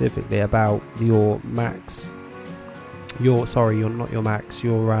Napacina specifically, about your max? Not your max.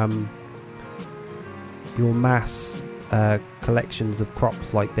 Your mass collections of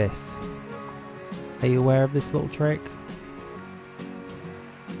crops like this. Are you aware of this little trick?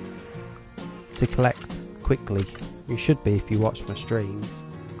 To collect quickly. You should be if you watch my streams.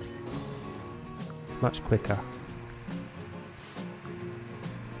 It's much quicker.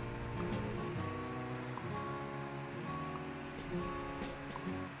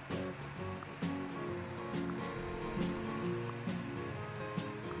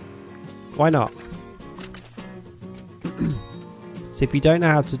 Why not? So if you don't know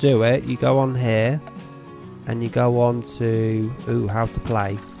how to do it, you go on here and you go on to how to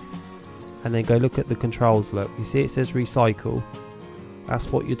play, and then go look at the controls. Look, you see it says recycle.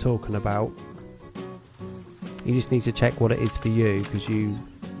 That's what you're talking about. You just need to check what it is for you, because you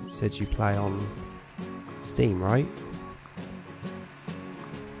said you play on Steam, right?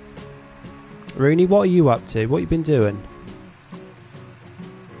 Rooney, what are you up to? What have you been doing?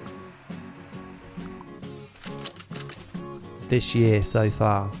 This year so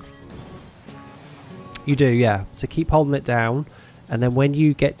far. You do, yeah. So keep holding it down, and then when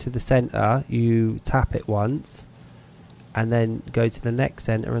you get to the center, you tap it once, and then go to the next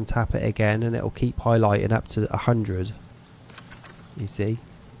center and tap it again, and it'll keep highlighting up to 100. You see,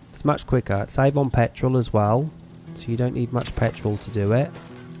 it's much quicker. Save on petrol as well, so you don't need much petrol to do it,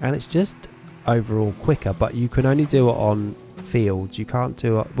 and it's just overall quicker. But you can only do it on fields. You can't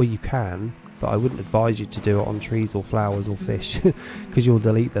do it, well, you can, but I wouldn't advise you to do it on trees or flowers or fish, because you'll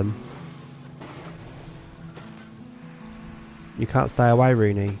delete them. You can't stay away,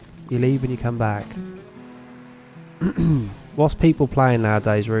 Rooney. You leave and you come back. What's people playing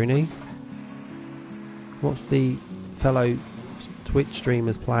nowadays, Rooney? What's the fellow Twitch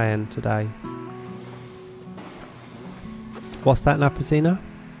streamers playing today? What's that, Napacina?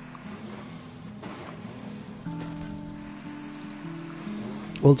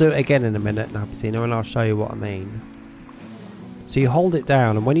 We'll do it again in a minute, Napacina, and I'll show you what I mean. So you hold it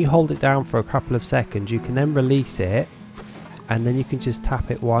down, and when you hold it down for a couple of seconds, you can then release it, and then you can just tap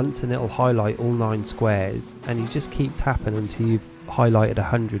it once and it'll highlight all 9 squares, and you just keep tapping until you've highlighted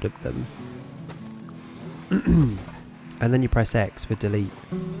 100 of them. And then you press X for delete,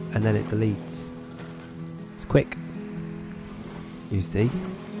 and then it deletes. It's quick. You see?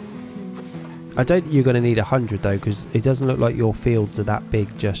 I don't think you're going to need 100 though, because it doesn't look like your fields are that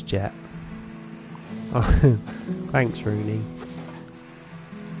big just yet. Thanks, Rooney.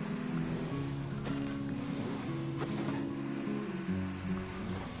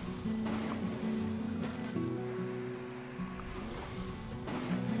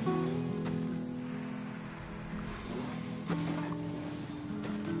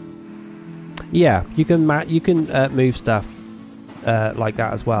 Yeah, you can move stuff like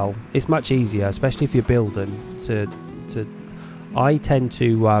that as well. It's much easier, especially if you're building. I tend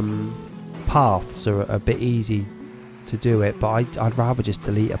to paths are a bit easy to do it, but I'd rather just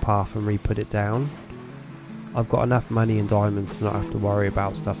delete a path and re-put it down. I've got enough money and diamonds to not have to worry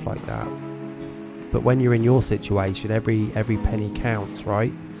about stuff like that. But when you're in your situation, every penny counts,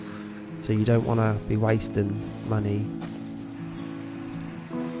 right? So you don't want to be wasting money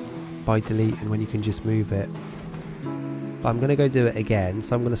by deleting when you can just move it. But I'm going to go do it again,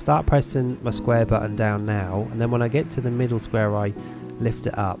 so I'm going to start pressing my square button down now, and then when I get to the middle square I lift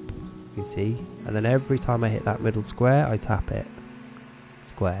it up, you see, and then every time I hit that middle square I tap it.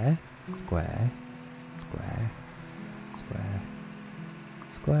 Square, square, square, square,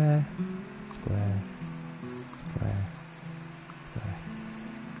 square, square, square, square,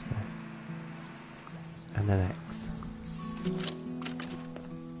 square, and then X.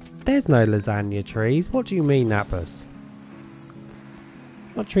 There's no lasagna trees. What do you mean, Nappus?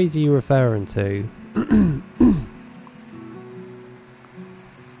 What trees are you referring to?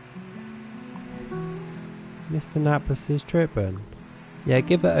 Mr. Nappus is tripping. Yeah,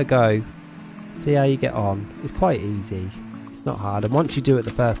 give it a go. See how you get on. It's quite easy. It's not hard. And once you do it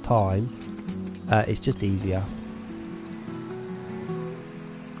the first time, it's just easier.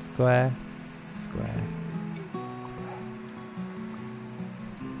 Square, square.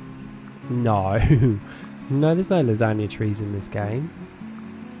 No. No, there's no lasagna trees in this game.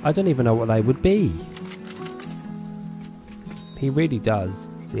 I don't even know what they would be. He really does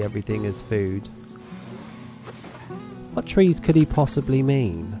see everything as food. What trees could he possibly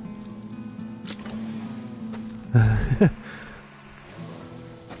mean?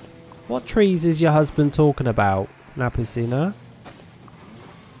 What trees is your husband talking about, Napusina?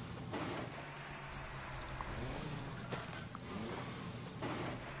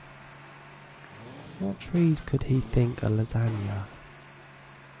 What trees could he think are lasagna?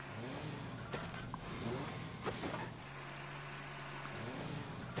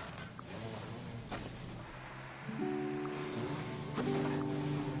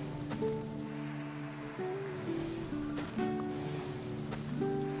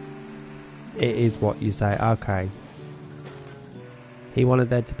 It is what you say. Okay. He wanted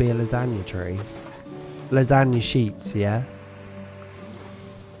there to be a lasagna tree. Lasagna sheets, yeah?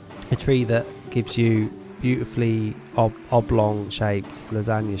 A tree that gives you beautifully oblong shaped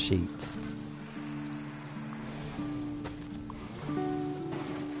lasagna sheets.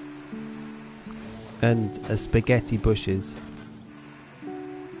 And spaghetti bushes.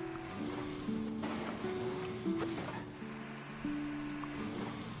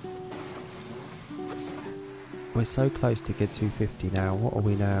 We're so close to get 250 now. What are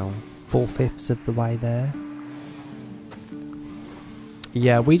we now? 4/5 of the way there?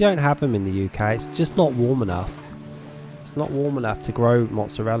 Yeah, we don't have them in the UK. It's just not warm enough. It's not warm enough to grow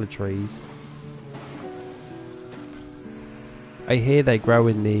mozzarella trees. I hear they grow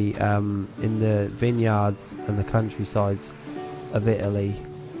in the vineyards and the countrysides of Italy,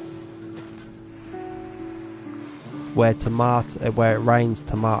 where it rains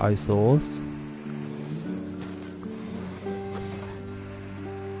tomato sauce.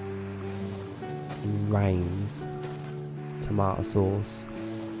 Rains tomato sauce.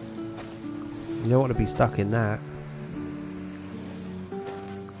 You don't want to be stuck in that.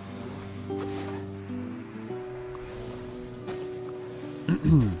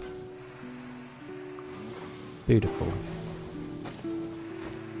 Beautiful.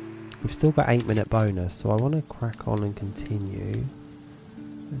 We've still got 8-minute bonus, so I want to crack on and continue.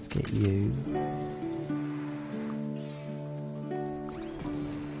 Let's get you.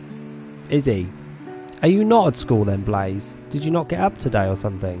 Izzy, are you not at school then, Blaze? Did you not get up today or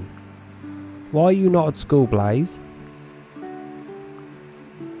something? Why are you not at school, Blaze?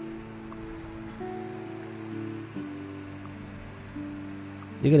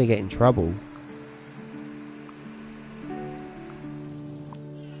 You're going to get in trouble.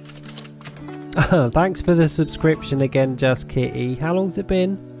 Thanks for the subscription again, Just Kitty. How long's it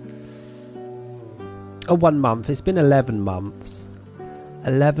been? Oh, 1 month. It's been 11 months.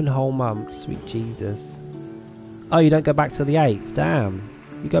 11 whole months. Sweet Jesus. Oh, you don't go back till the 8th? Damn.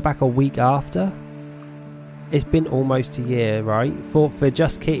 You go back a week after? It's been almost a year, right? For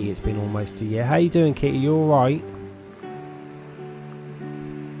Just Kitty, it's been almost a year. How you doing, Kitty? You alright?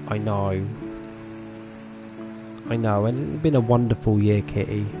 I know. I know. And it's been a wonderful year,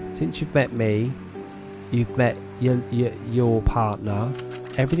 Kitty. Since you've met me, you've met your partner,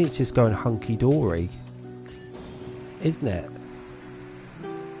 everything's just going hunky-dory. Isn't it?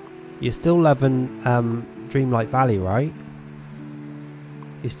 You're still loving Dreamlight Valley, right?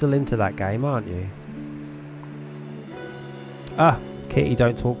 You're still into that game, aren't you? Ah, Kitty,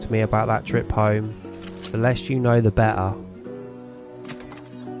 don't talk to me about that trip home. The less you know, the better.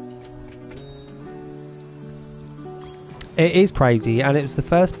 It is crazy, and it was the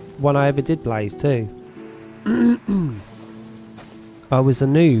first one I ever did, Blaze, too. I was a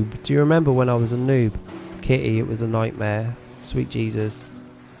noob. Do you remember when I was a noob? Kitty, it was a nightmare. Sweet Jesus.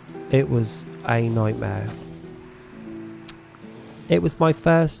 It was a nightmare. It was my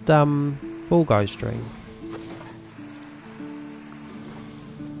first Fall Guys stream.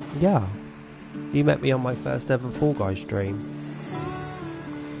 Yeah. You met me on my first ever Fall Guys stream.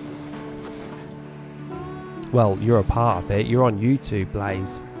 Well, you're a part of it. You're on YouTube,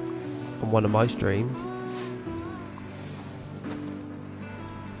 Blaze. On one of my streams.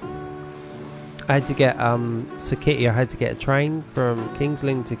 I had to get, so Kitty, I had to get a train from King's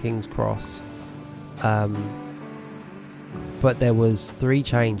Lynn to King's Cross. But there was 3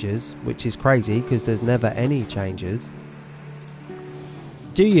 changes, which is crazy because there's never any changes.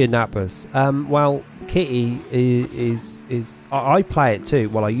 Do you, Napus? Well, Kitty is I play it too.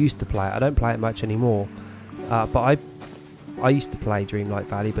 Well, I used to play it. I don't play it much anymore. But I used to play Dreamlight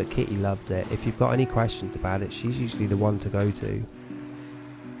Valley, but Kitty loves it. If you've got any questions about it, she's usually the one to go to.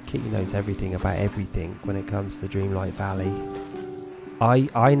 Kitty knows everything about everything when it comes to Dreamlight Valley.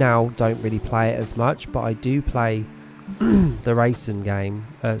 I now don't really play it as much, but I do play the racing game,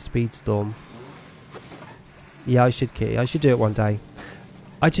 Speedstorm. Yeah, I should, Kitty. I should do it one day.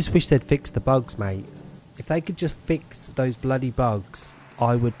 I just wish they'd fix the bugs, mate. If they could just fix those bloody bugs,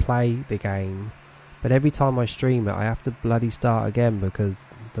 I would play the game. But every time I stream it, I have to bloody start again because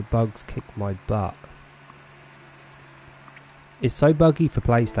the bugs kick my butt. It's so buggy for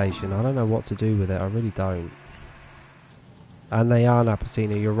PlayStation. I don't know what to do with it. I really don't. And they are,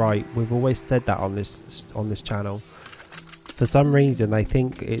 Napacina, you're right. We've always said that on this channel. For some reason, they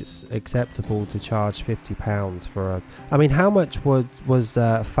think it's acceptable to charge £50 for a... I mean, how much was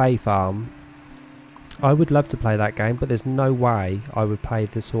Fae Farm? I would love to play that game, but there's no way I would pay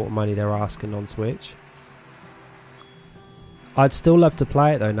the sort of money they're asking on Switch. I'd still love to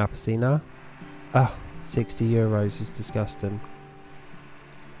play it though, Napacina. Oh, €60 is disgusting.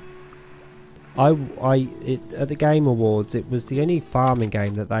 At the Game Awards, it was the only farming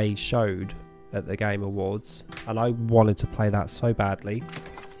game that they showed at the Game Awards, and I wanted to play that so badly.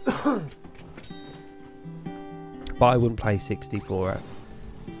 But I wouldn't pay 60 for it.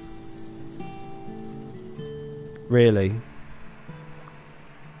 Really?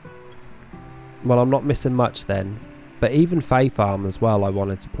 Well, I'm not missing much then. But even Fae Farm as well, I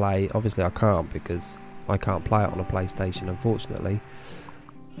wanted to play. Obviously, I can't because I can't play it on a PlayStation, unfortunately.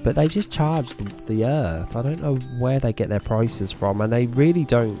 But they just charge the earth. I don't know where they get their prices from, and they really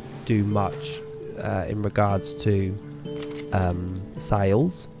don't do much in regards to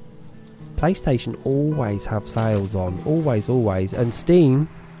sales. PlayStation always have sales on, always, and Steam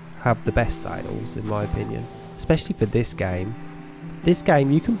have the best sales in my opinion, especially for this game. This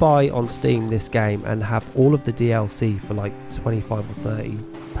game, you can buy on Steam this game and have all of the DLC for like 25 or 30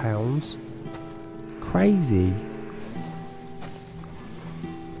 pounds. Crazy.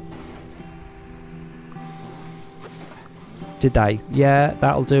 Did they? Yeah,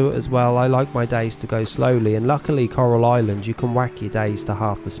 that'll do it as well. I like my days to go slowly, and luckily Coral Island, you can whack your days to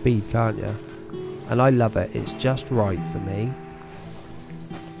half the speed, can't you? And I love it. It's just right for me.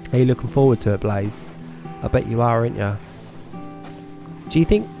 Are you looking forward to it, Blaze? I bet you are, aren't you? Do you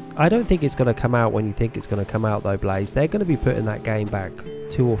think... I don't think it's going to come out when you think it's going to come out though, Blaze. They're going to be putting that game back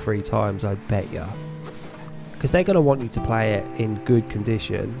 2 or 3 times, I bet you. Because they're going to want you to play it in good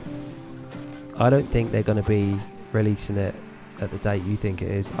condition. I don't think they're going to be releasing it at the date you think it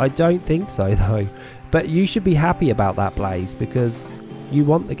is. I don't think so though. But you should be happy about that, Blaze, because you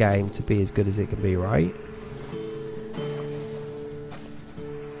want the game to be as good as it can be, right?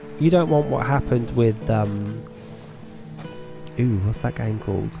 You don't want what happened with what's that game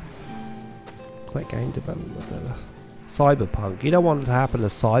called? What's that game development? Cyberpunk. You don't want it to happen to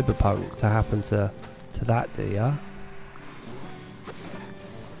Cyberpunk to happen to that, do you?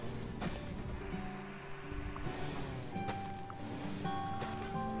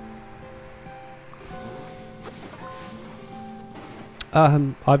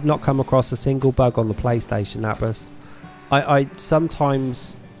 I've not come across a single bug on the PlayStation, Atlas. I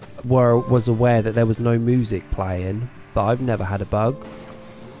sometimes was aware that there was no music playing, but I've never had a bug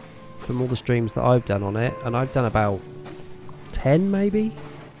from all the streams that I've done on it, and I've done about 10 maybe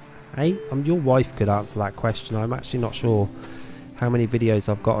 8. Your wife could answer that question. I'm actually not sure how many videos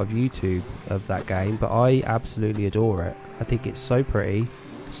I've got of YouTube of that game, but I absolutely adore it. I think it's so pretty,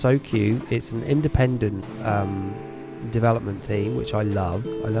 so cute. It's an independent development team, which I love.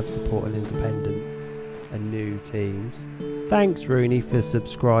 I love supporting independent and new teams. Thanks Rooney for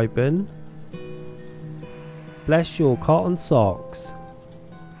subscribing. Bless your cotton socks.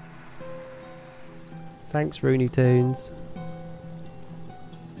 Thanks Rooney Tunes.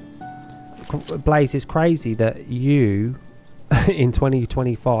 Blaze, it's crazy that you in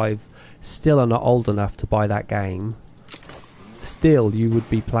 2025 still are not old enough to buy that game. Still you would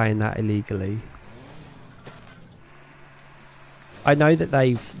be playing that illegally. I know that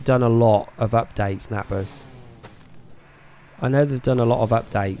they've done a lot of updates, Nappers. I know they've done a lot of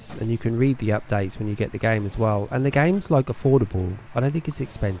updates, and you can read the updates when you get the game as well. And the game's like affordable. I don't think it's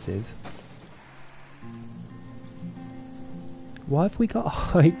expensive. Why have we got a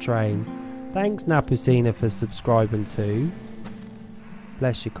hype train? Thanks Napusina for subscribing too.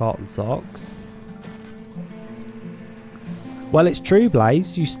 Bless your cotton socks. Well, it's true,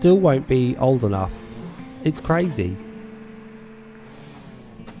 Blaze. You still won't be old enough. It's crazy.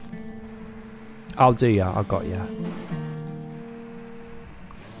 I'll do ya. I got ya.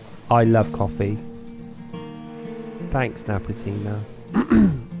 I love coffee. Thanks, Napusina.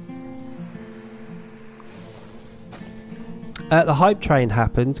 The hype train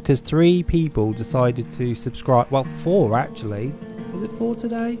happened because 3 people decided to subscribe. Well, 4 actually. Was it 4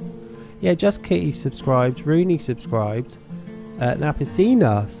 today? Yeah, Just Kitty subscribed. Rooney subscribed.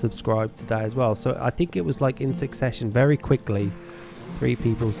 Napusina subscribed today as well. So I think it was like in succession, very quickly. 3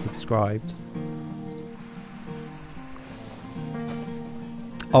 people subscribed.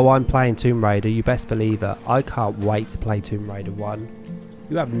 Oh, I'm playing Tomb Raider, you best believe it. I can't wait to play Tomb Raider 1.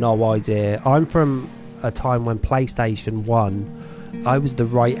 You have no idea. I'm from a time when PlayStation 1, I was the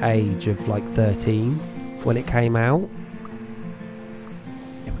right age of like 13 when it came out.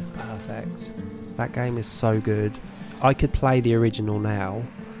 It was perfect. That game is so good. I could play the original now.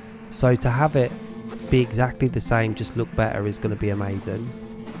 So to have it be exactly the same, just look better, is going to be amazing.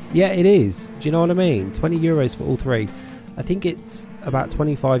 Yeah, it is. Do you know what I mean? 20 euros for all three. I think it's about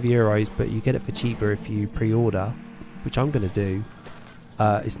 25 euros, but you get it for cheaper if you pre-order, which I'm going to do.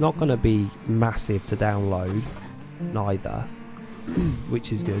 It's not going to be massive to download, neither,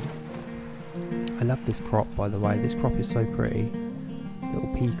 which is good. I love this crop, by the way. This crop is so pretty.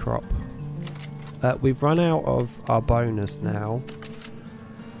 Little pea crop. We've run out of our bonus now,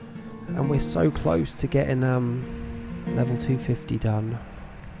 and we're so close to getting level 250 done.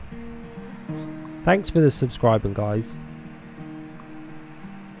 Thanks for the subscribing, guys.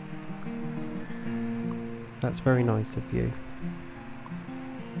 That's very nice of you.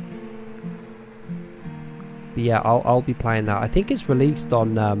 But yeah, I'll be playing that. I think it's released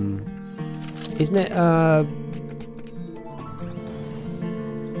on isn't it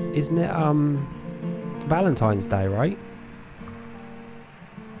Valentine's Day, right?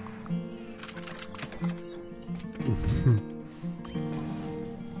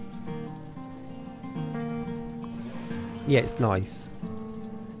 Yeah, it's nice.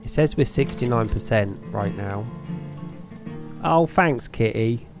 It says we're 69% right now. Oh, thanks,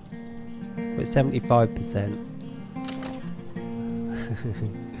 Kitty. We're 75%.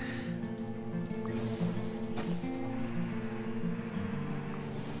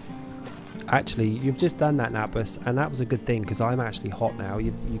 Actually, you've just done that, Nabus, and that was a good thing because I'm actually hot now.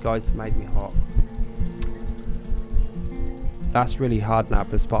 You guys made me hot. That's really hard,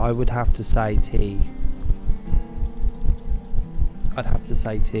 Nabus, but I would have to say tea. I'd have to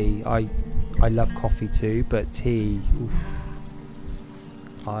say tea. I love coffee too, but tea, oof.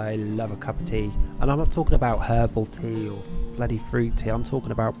 I love a cup of tea. And I'm not talking about herbal tea or bloody fruit tea. I'm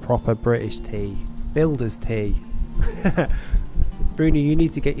talking about proper British tea. Builder's tea. Bruno, you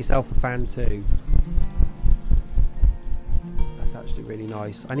need to get yourself a fan too. That's actually really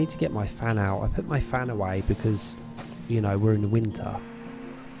nice. I need to get my fan out. I put my fan away because, you know, we're in the winter.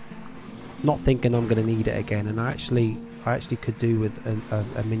 Not thinking I'm going to need it again, and I actually could do with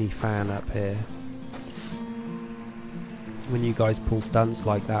a mini fan up here. When you guys pull stunts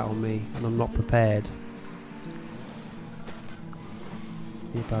like that on me and I'm not prepared.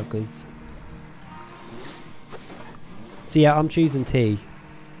 You buggers. So yeah, I'm choosing tea.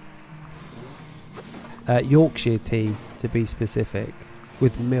 Yorkshire tea, to be specific,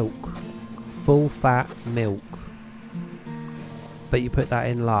 with milk. Full fat milk. But you put that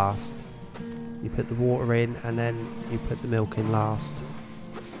in last. You put the water in and then you put the milk in last.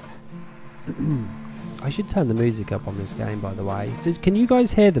 I should turn the music up on this game, by the way. Can you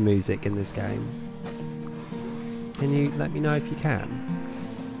guys hear the music in this game? Can you let me know if you can?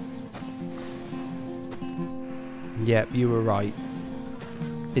 Yep, you were right.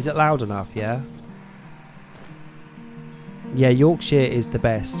 Is it loud enough, yeah? Yeah, Yorkshire is the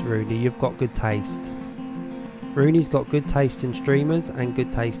best, Rooney. You've got good taste. Rooney's got good taste in streamers and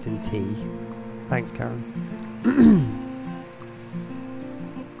good taste in tea. Thanks, Karen.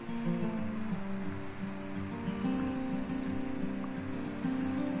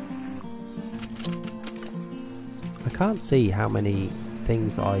 I can't see how many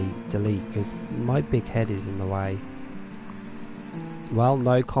things I delete because my big head is in the way. Well,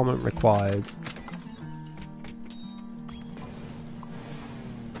 no comment required.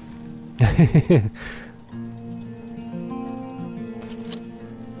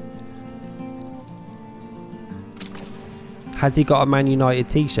 Has he got a Man United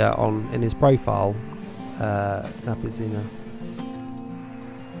t-shirt on in his profile? Napazina.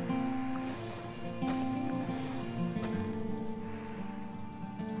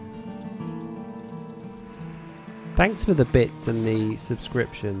 Thanks for the bits and the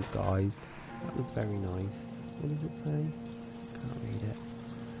subscriptions, guys. That was very nice. What does it say? Can't read it.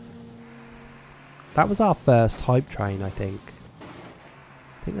 That was our first hype train, I think.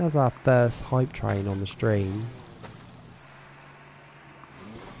 I think that was our first hype train on the stream.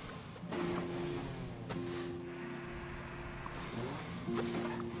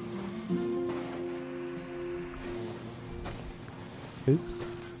 Oops.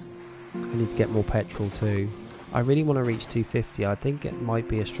 I need to get more petrol too. I really want to reach 250. I think it might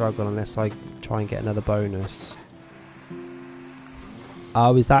be a struggle unless I try and get another bonus.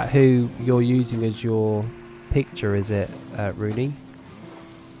 Oh, is that who you're using as your picture, is it, Rooney?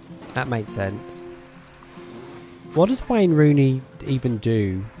 That makes sense. What does Wayne Rooney even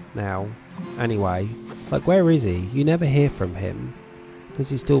do now? Anyway, like, where is he? You never hear from him. Does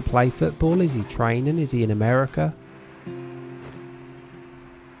he still play football? Is he training? Is he in America?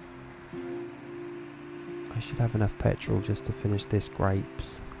 I should have enough petrol just to finish this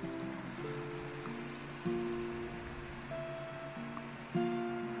grapes.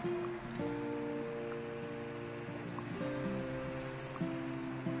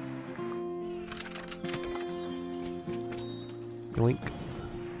 Yoink.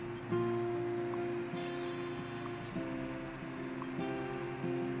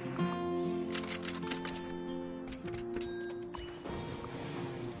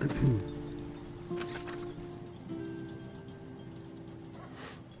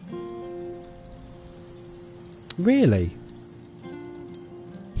 Really?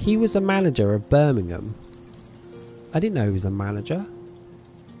 He was a manager of Birmingham. I didn't know he was a manager.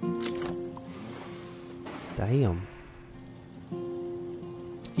 Damn.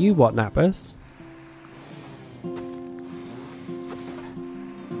 You what, Nappers?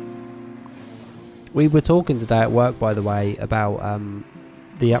 We were talking today at work, by the way, about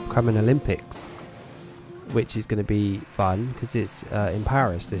the upcoming Olympics, which is going to be fun because it's in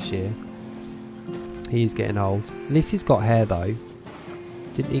Paris this year. He's getting old. At least he's got hair though.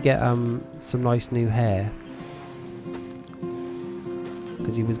 Didn't he get some nice new hair?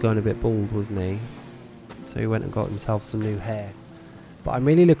 Because he was going a bit bald, wasn't he? So he went and got himself some new hair. But I'm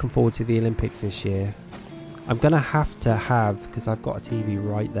really looking forward to the Olympics this year. I'm going to have, because I've got a TV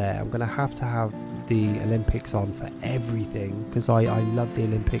right there, I'm going to have the Olympics on for everything, because I love the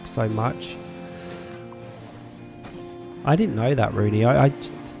Olympics so much. I didn't know that, Rooney. I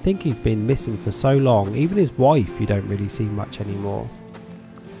think he's been missing for so long. Even his wife you don't really see much anymore.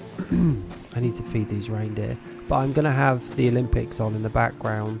 I need to feed these reindeer. But I'm going to have the Olympics on in the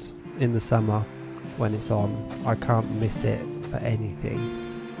background in the summer when it's on. I can't miss it for anything.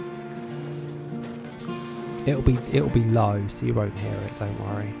 It'll be low, so you won't hear it, don't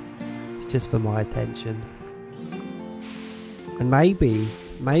worry. It's just for my attention. And maybe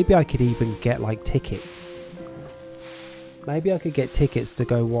I could even get like tickets. Maybe I could get tickets to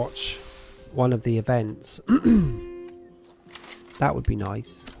go watch one of the events. That would be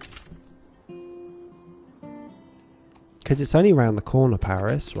nice. Because it's only around the corner,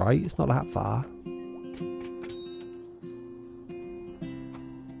 Paris, right? It's not that far.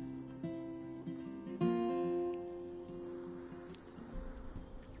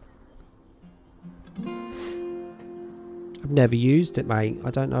 I've never used it, mate.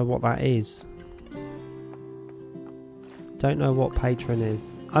 I don't know what that is. Don't know what Patreon is.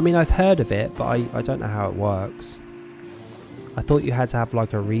 I mean, I've heard of it, but I don't know how it works. I thought you had to have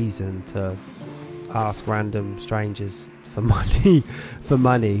like a reason to ask random strangers for money. For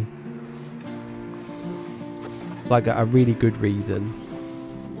money. Like a really good reason.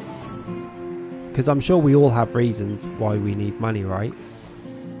 Because I'm sure we all have reasons why we need money, right?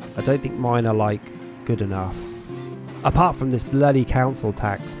 I don't think mine are like good enough. Apart from this bloody council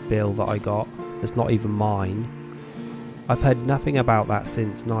tax bill that I got, that's not even mine. I've heard nothing about that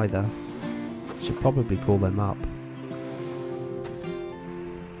since neither. Should probably call them up.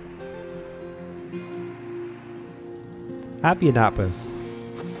 Have you, Nappers?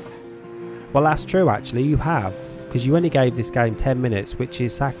 Well, that's true actually, you have. Because you only gave this game 10 minutes, which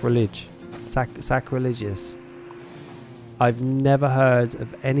is sacrilegious. I've never heard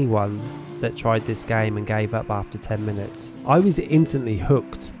of anyone that tried this game and gave up after 10 minutes. I was instantly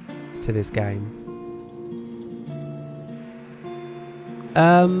hooked to this game.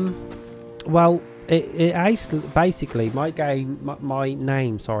 Well, it basically my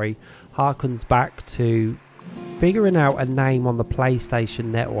name harkens back to figuring out a name on the PlayStation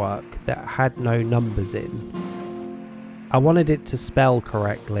Network that had no numbers in. I wanted it to spell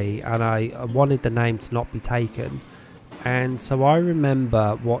correctly, and I wanted the name to not be taken. And so I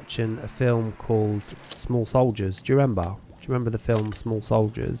remember watching a film called Small Soldiers. Do you remember? Do you remember the film Small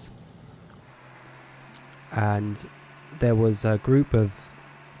Soldiers? And there was a group of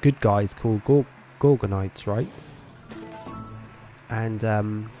good guys called Gorgonites, right? And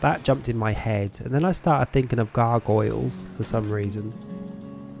that jumped in my head. And then I started thinking of gargoyles for some reason.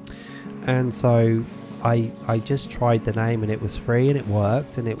 And so I just tried the name, and it was free, and it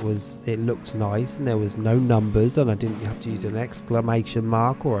worked, and it looked nice, and there was no numbers, and I didn't have to use an exclamation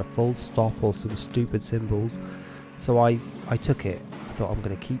mark or a full stop or some stupid symbols. So I took it. I thought, I'm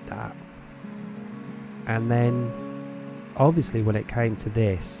going to keep that. And then obviously when it came to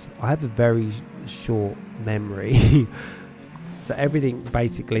this, I have a very short memory. So everything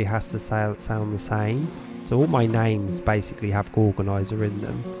basically has to sound the same. So all my names basically have Gorganizer in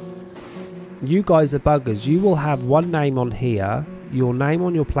them. You guys are buggers. You will have one name on here. Your name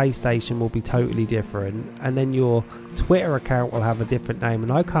on your PlayStation will be totally different. And then your Twitter account will have a different name.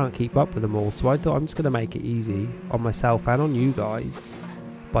 And I can't keep up with them all. So I thought I'm just going to make it easy on myself and on you guys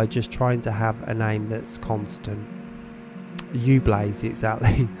by just trying to have a name that's constant. Blaze,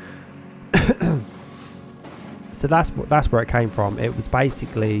 exactly. So that's where it came from. It was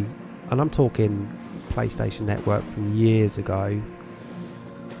basically, and I'm talking PlayStation Network from years ago.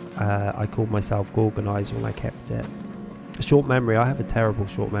 I called myself Gorganizer and I kept it. A short memory. I have a terrible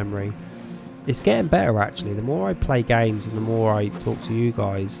short memory. It's getting better actually. The more I play games and the more I talk to you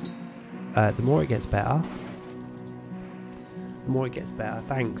guys, the more it gets better. The more it gets better.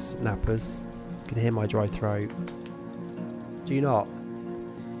 Thanks, Nappers. You can hear my dry throat. Do you not?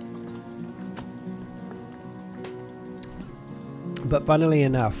 But funnily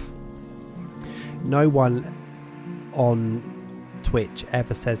enough, no one on Twitch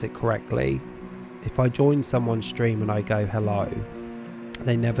ever says it correctly. If I join someone's stream and I go hello,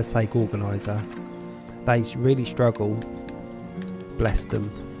 they never say Gorganizer. They really struggle. Bless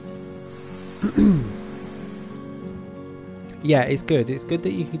them. Yeah, it's good. It's good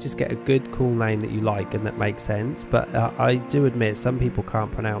that you can just get a good, cool name that you like and that makes sense. But I do admit some people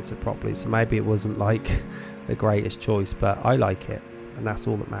can't pronounce it properly, so maybe it wasn't like the greatest choice, but I like it, and that's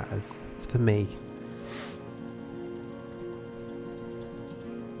all that matters. It's for me.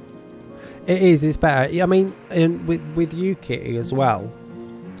 It is. It's better. I mean, with you, Kitty, as well.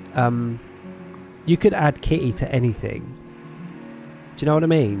 You could add Kitty to anything. Do you know what I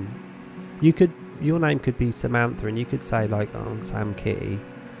mean? Your name could be Samantha, and you could say like, "Oh, Sam Kitty,"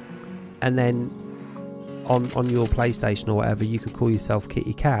 and then on your PlayStation or whatever, you could call yourself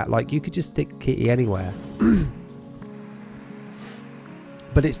Kitty Cat. Like, you could just stick Kitty anywhere.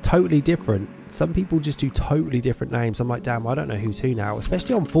 But it's totally different. Some people just do totally different names. I'm like, damn, I don't know who's who now.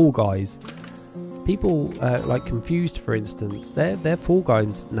 Especially on Fall Guys. People like Confused, for instance. Their Fall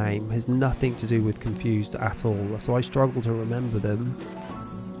Guys name has nothing to do with Confused at all. So I struggle to remember them.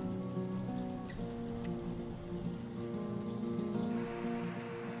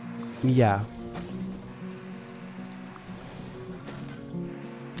 Yeah.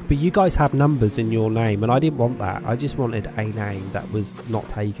 But you guys have numbers in your name, and I didn't want that. I just wanted a name that was not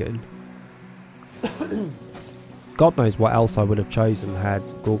taken. God knows what else I would have chosen had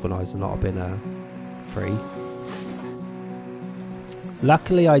Gorganizer not been free.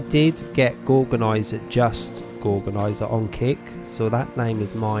 Luckily, I did get Gorganizer, just Gorganizer, on Kick, so that name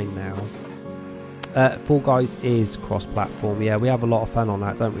is mine now. Fall Guys is cross-platform. Yeah, we have a lot of fun on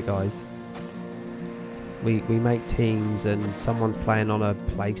that, don't we, guys? We make teams, and someone's playing on a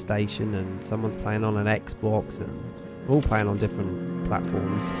PlayStation and someone's playing on an Xbox, and we're all playing on different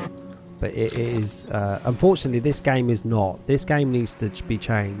platforms. But it is unfortunately, this game is not. This game needs to be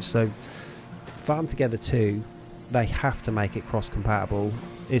changed. So Farm Together 2, they have to make it cross-compatible.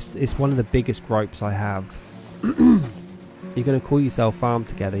 It's one of the biggest gripes I have. You're going to call yourself Farm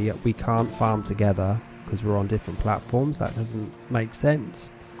Together, yet we can't farm together because we're on different platforms. That doesn't make sense.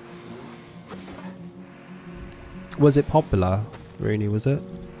 Was it popular, Rooney, was it?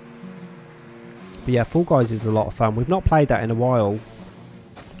 But yeah, Fall Guys is a lot of fun. We've not played that in a while.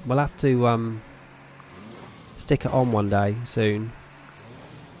 We'll have to stick it on one day soon.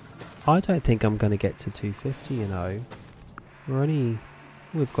 I don't think I'm going to get to 250, you know.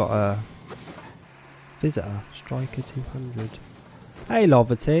 We've got a visitor, Striker 200. Hey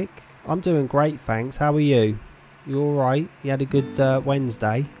Lovatic, I'm doing great, thanks. How are you? You alright? You had a good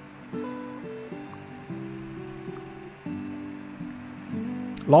Wednesday?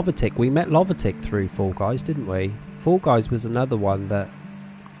 Lovatic, we met Lovatic through Fall Guys, didn't we? Fall Guys was another one that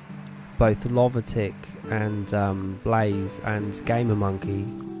both Lovatic and Blaze and Gamer Monkey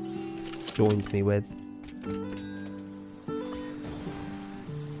joined me with.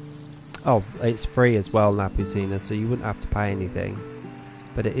 Oh, it's free as well, Napuzina, so you wouldn't have to pay anything.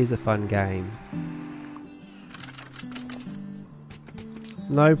 But it is a fun game.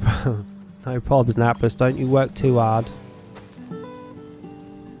 No probs, Napus, don't you work too hard.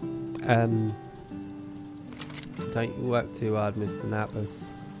 Don't you work too hard, Mr. Napus.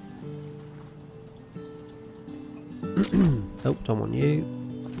 Oh, don't want you.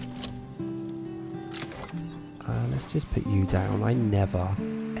 Let's just put you down. I never,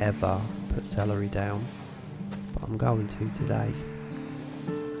 ever put celery down. But I'm going to today.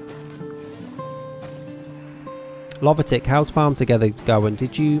 Lovatic, how's Farm Together going?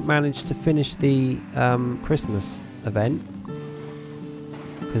 Did you manage to finish the Christmas event?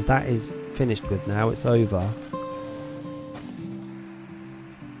 Because that is finished with now. It's over.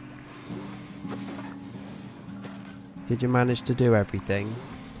 Did you manage to do everything?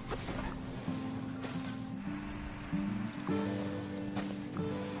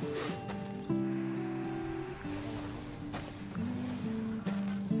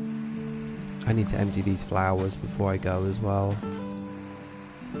 I need to empty these flowers before I go as well.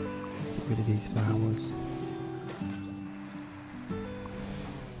 Let's get rid of these flowers.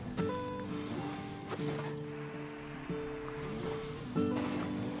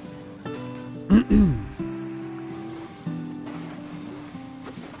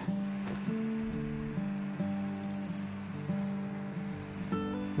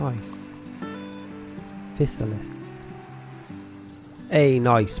 Nice. Physalis. Hey,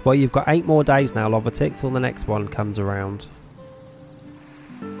 nice. Well, you've got 8 more days now, Lovertick, till the next one comes around.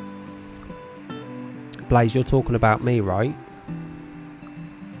 Blaze, you're talking about me, right?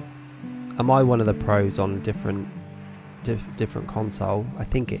 Am I one of the pros on a different console? I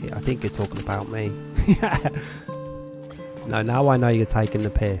think you're talking about me. No, now I know you're taking the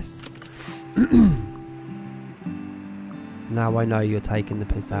piss. Now I know you're taking the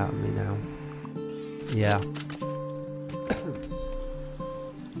piss out of me now. Yeah.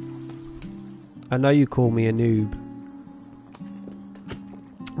 I know you call me a noob.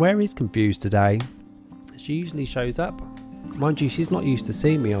 Where is Confused today? She usually shows up. Mind you, she's not used to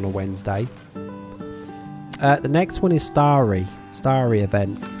seeing me on a Wednesday. The next one is Starry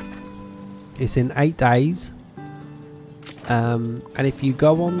event. It's in 8 days. And if you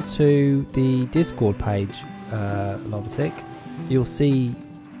go on to the Discord page, Lovertick, you'll see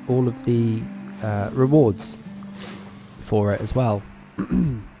all of the rewards for it as well.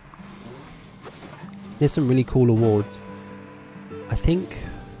 There's some really cool awards. I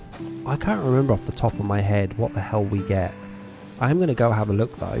can't remember off the top of my head what the hell we get. I'm going to go have a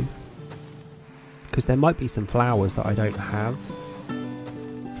look though, because there might be some flowers that I don't have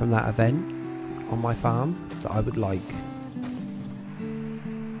from that event on my farm that I would like.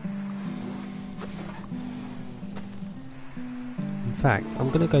 In fact, I'm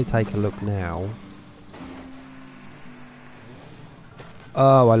going to go take a look now.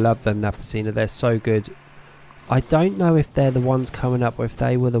 Oh, I love them, Napacina. They're so good. I don't know if they're the ones coming up or if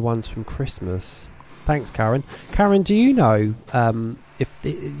they were the ones from Christmas. Thanks, Karen. Karen, do you know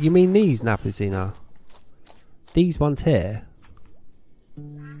you mean these, Napacina? These ones here?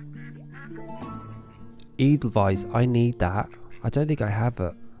 Edelweiss. I need that. I don't think I have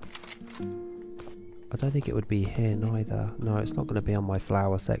it. I don't think it would be here neither. No, it's not going to be on my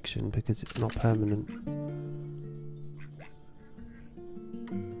flower section because it's not permanent.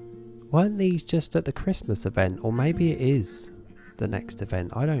 Weren't these just at the Christmas event? Or maybe it is the next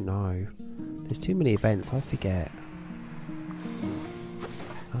event. I don't know. There's too many events. I forget.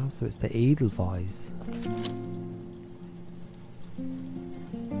 Oh, so it's the Edelweiss.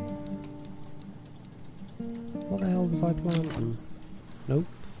 What the hell was I planting? Nope.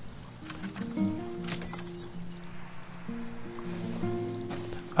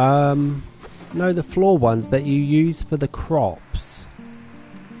 No, the floor ones that you use for the crops.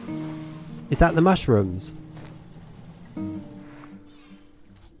 Is that the mushrooms?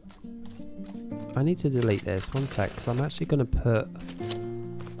 I need to delete this. One sec, because I'm actually going to put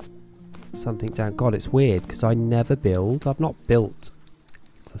something down. God, it's weird, because I never build. I've not built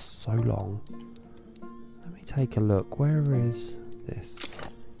for so long. Let me take a look. Where is this?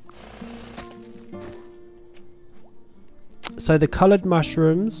 So the coloured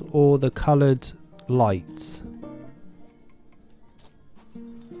mushrooms or the coloured lights?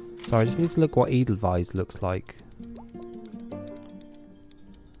 Sorry, I just need to look what Edelweiss looks like.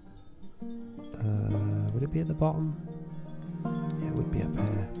 Would it be at the bottom? Yeah, it would be up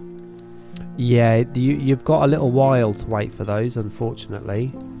here. Yeah, you've got a little while to wait for those,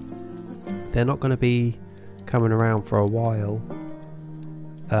 unfortunately. They're not going to be coming around for a while.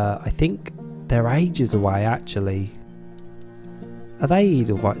 I think they're ages away, actually. Are they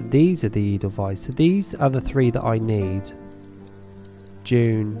Edelweiss? These are the Edelweiss. So these are the 3 that I need.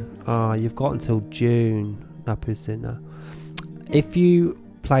 June. Ah, you've got until June. Napusina. If you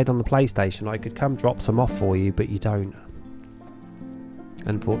played on the PlayStation, I could come drop some off for you, but you don't,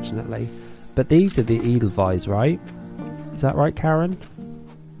 unfortunately. But these are the Edelweiss, right? Is that right, Karen?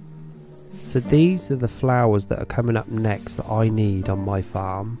 So these are the flowers that are coming up next that I need on my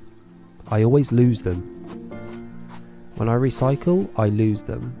farm. I always lose them. When I recycle, I lose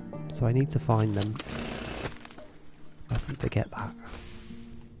them. So I need to find them. Mustn't forget that.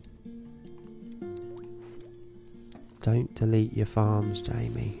 Don't delete your farms,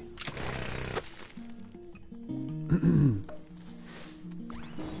 Jamie.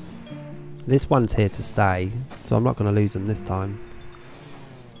 This one's here to stay, so I'm not going to lose them this time.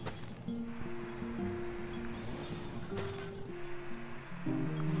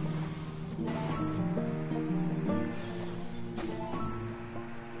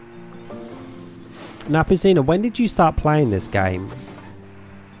 Napuzina, when did you start playing this game?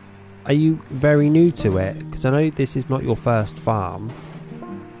 Are you very new to it? Because I know this is not your first farm.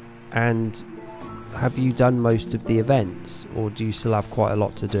 And have you done most of the events? Or do you still have quite a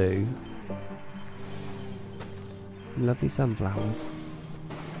lot to do? Lovely sunflowers.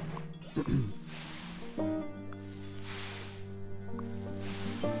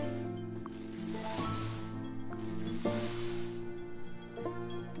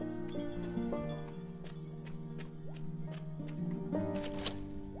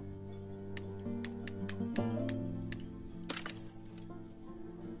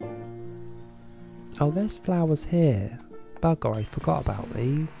 Oh, there's flowers here. Bugger, I forgot about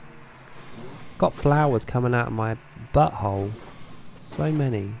these. Got flowers coming out of my butthole. So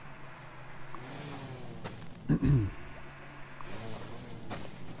many.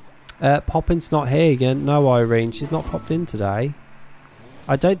 Poppin's not here again. No, Irene, she's not popped in today.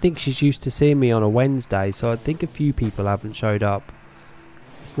 I don't think she's used to seeing me on a Wednesday, so I think a few people haven't showed up.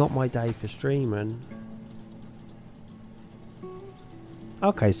 It's not my day for streaming.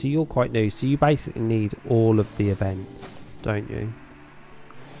 Okay, so you're quite new, so you basically need all of the events, don't you?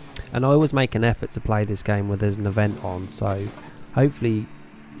 And I always make an effort to play this game where there's an event on, so hopefully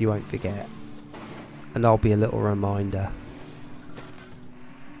you won't forget. And I'll be a little reminder.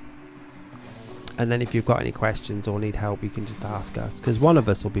 And then if you've got any questions or need help, you can just ask us, because one of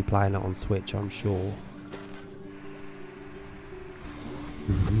us will be playing it on Switch, I'm sure.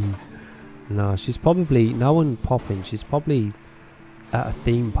 No, she's probably... No one popping, she's probably at a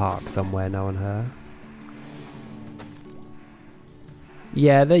theme park somewhere, knowing her.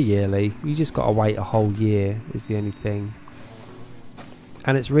 Yeah, they're yearly. You just got to wait a whole year is the only thing.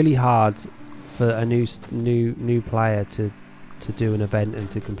 And it's really hard for a new player to do an event and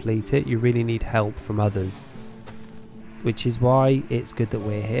to complete it. You really need help from others, which is why it's good that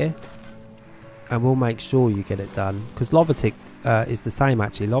we're here, and we'll make sure you get it done. Because Lovatic is the same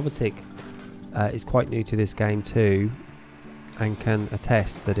actually. Lovatic is quite new to this game too, and can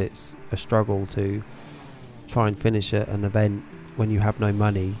attest that it's a struggle to try and finish an event when you have no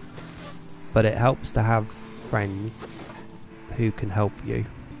money, but it helps to have friends who can help you.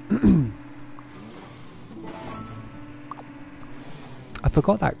 I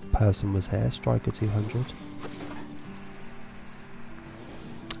forgot that person was here, Striker 200.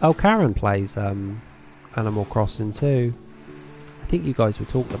 Oh, Karen plays Animal Crossing too. I think you guys were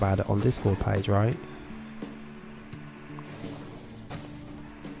talking about it on Discord page, right?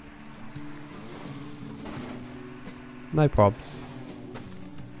 No probs.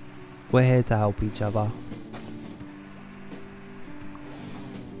 We're here to help each other.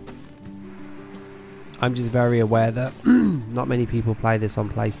 I'm just very aware that not many people play this on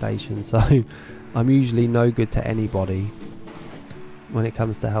PlayStation, so I'm usually no good to anybody when it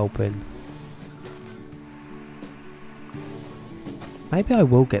comes to helping. Maybe I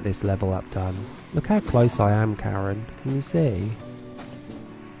will get this level up done. Look how close I am, Karen. Can you see?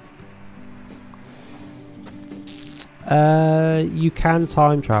 You can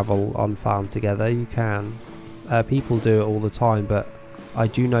time travel on Farm Together, you can. People do it all the time, but I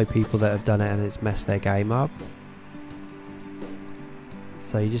do know people that have done it and it's messed their game up.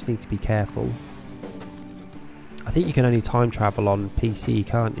 So you just need to be careful. I think you can only time travel on PC,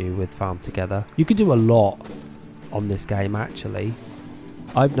 can't you, with Farm Together? You could do a lot on this game, actually.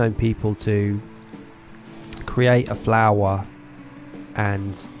 I've known people to create a flower,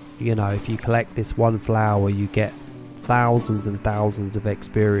 and, you know, if you collect this one flower, you get thousands and thousands of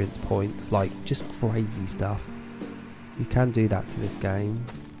experience points, like just crazy stuff. You can do that to this game.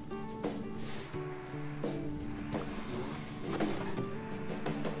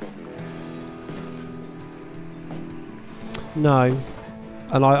 No,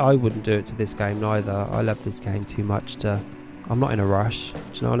 and I wouldn't do it to this game neither. I love this game too much to... I'm not in a rush, do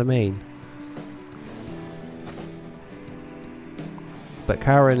you know what I mean? But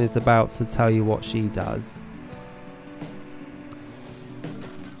Karen is about to tell you what she does.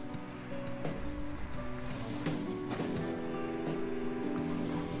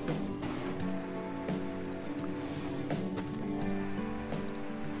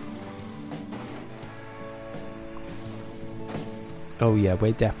 Oh yeah,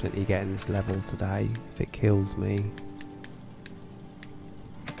 we're definitely getting this level today, if it kills me.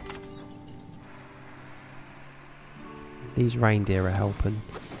 These reindeer are helping.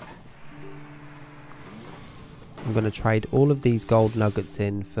 I'm going to trade all of these gold nuggets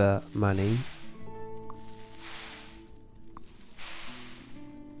in for money.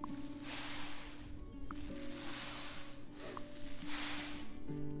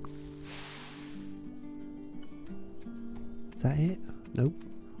 Is that it? Nope.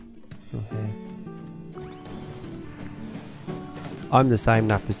 Not here. I'm the same,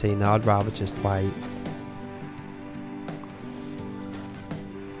 Napusina. I'd rather just wait.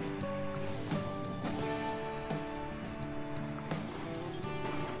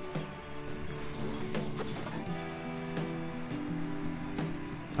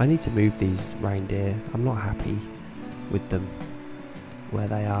 I need to move these reindeer. I'm not happy with them where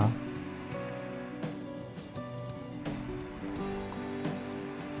they are.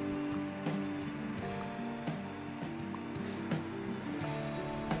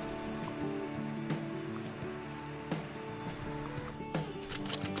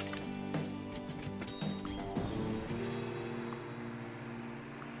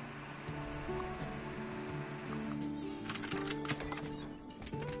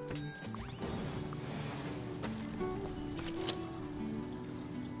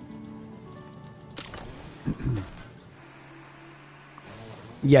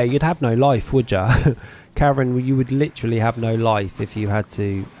 Yeah, you'd have no life, would ya? Karen, you would literally have no life if you had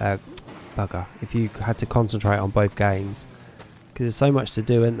to bugger, if you had to concentrate on both games, because there's so much to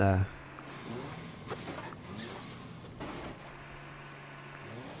do, isn't there?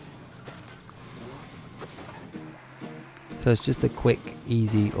 So it's just a quick,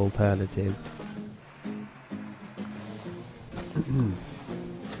 easy alternative.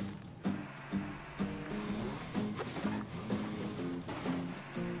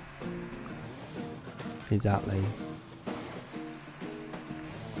 Exactly.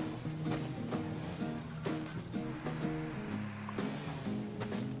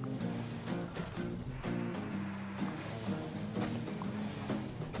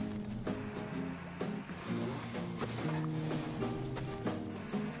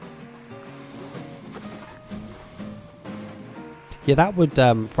 Yeah, that would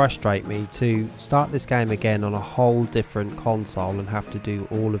frustrate me to start this game again on a whole different console and have to do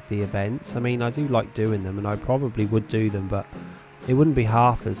all of the events. I mean, I do like doing them and I probably would do them, but it wouldn't be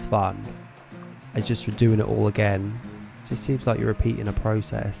half as fun as just doing it all again. It just seems like you're repeating a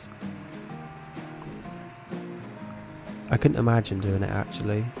process. I couldn't imagine doing it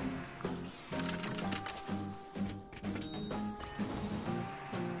actually.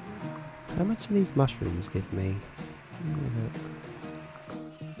 How much do these mushrooms give me? Look.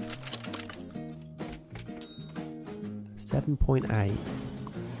 7.8.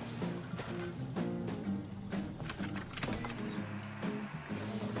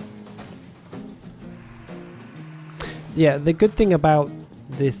 Yeah, the good thing about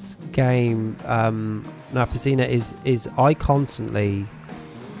this game, Napusina, is I constantly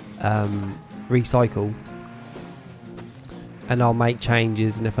recycle, and I'll make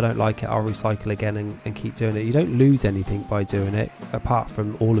changes, and if I don't like it, I'll recycle again and keep doing it. You don't lose anything by doing it, apart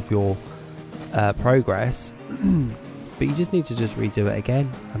from all of your progress. But you just need to just redo it again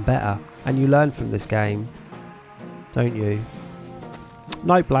and better, and you learn from this game, don't you?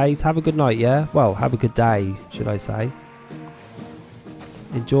 Night, Blaze. Have a good night, yeah? Well, have a good day, should I say.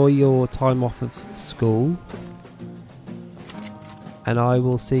 Enjoy your time off of school, and I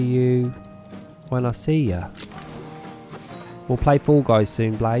will see you when I see ya. We'll play Fall Guys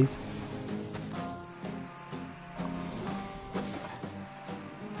soon, Blaze.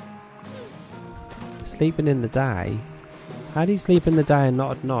 Sleeping in the day? How do you sleep in the day and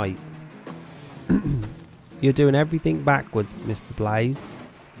not at night? You're doing everything backwards, Mr. Blaze.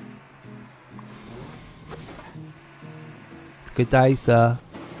 Good day, sir.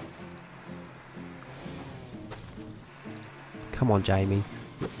 Come on, Jamie.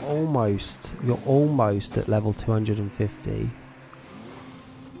 You're almost at level 250.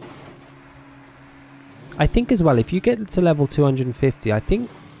 I think as well, if you get to level 250, I think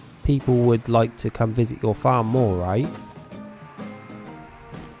people would like to come visit your farm more, right?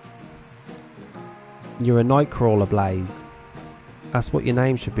 You're a Nightcrawler, Blaze. That's what your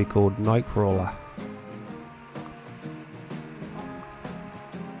name should be called, Nightcrawler.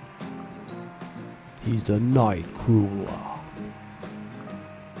 He's a Nightcrawler.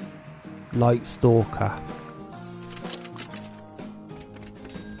 Light Stalker.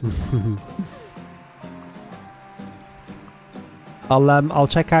 I'll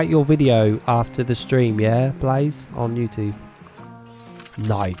check out your video after the stream, yeah, Blaze, on YouTube.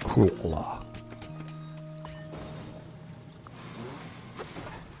 Nightcrawler.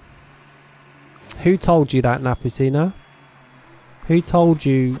 Who told you that, Napusina? Who told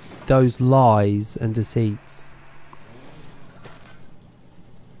you those lies and deceits?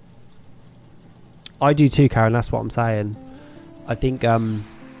 I do too, Karen, that's what I'm saying. I think I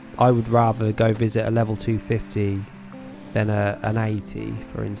would rather go visit a level 250 than an 80,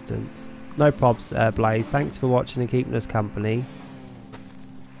 for instance. No probs, Blaze. Thanks for watching and keeping us company.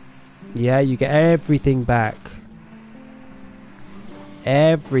 Yeah, you get everything back.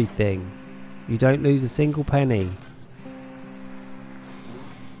 everything. You don't lose a single penny.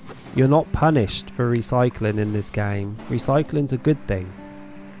 You're not punished for recycling in this game. Recycling's a good thing.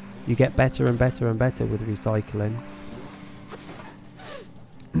 You get better and better and better with recycling.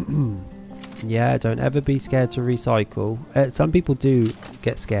 Yeah, don't ever be scared to recycle. Some people do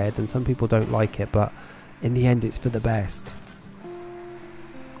get scared and some people don't like it, but in the end it's for the best.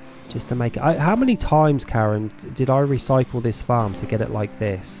 Just to make it... how many times, Karen, did I recycle this farm to get it like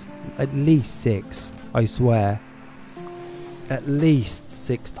this? At least 6, I swear. At least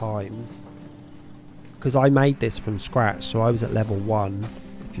 6 times. Because I made this from scratch, so I was at level 1,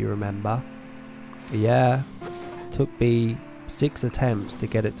 if you remember. Yeah, took me 6 attempts to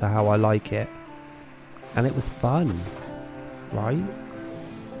get it to how I like it. And it was fun, right?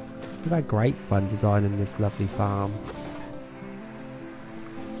 We've had great fun designing this lovely farm.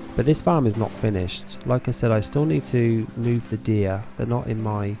 But this farm is not finished. Like I said, I still need to move the deer. They're not in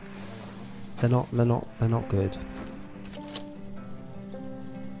my... They're not good.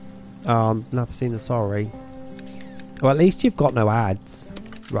 Never seen the sorry. Well, at least you've got no ads,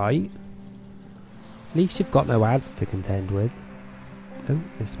 right? At least you've got no ads to contend with. Oh,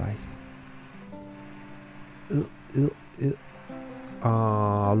 this way.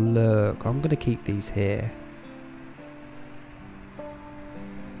 Oh, look. I'm going to keep these here.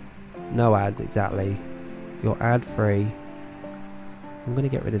 No ads, exactly. You're ad free. I'm going to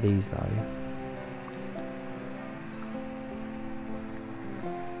get rid of these though.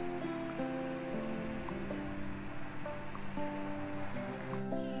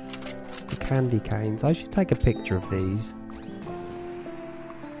 The candy canes. I should take a picture of these.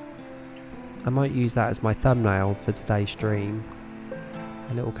 I might use that as my thumbnail for today's stream.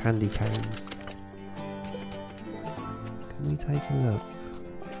 The little candy canes. Can we take a look?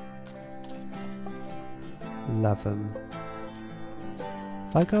 Love them.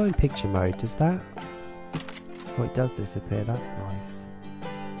 If I go in picture mode, does that... Oh, it does disappear. That's nice.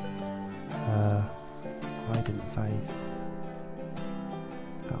 Hide in the face.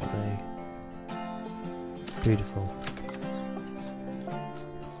 That'll do. Beautiful.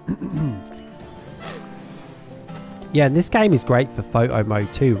 Yeah, and this game is great for photo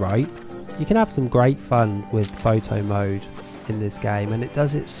mode too, right? You can have some great fun with photo mode in this game, and it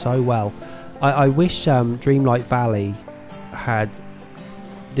does it so well. I wish Dreamlight Valley had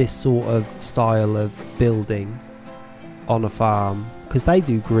this sort of style of building on a farm, because they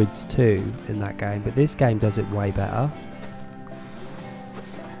do grids too in that game, but this game does it way better.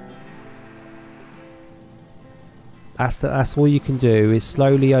 That's all you can do, is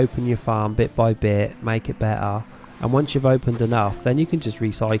slowly open your farm bit by bit, make it better, and once you've opened enough, then you can just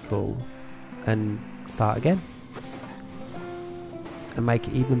recycle and start again and make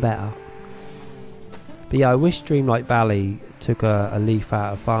it even better. But yeah, I wish Dreamlight Valley took a leaf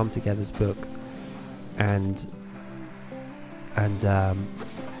out of Farm Together's book, and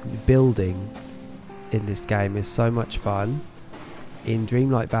building in this game is so much fun. In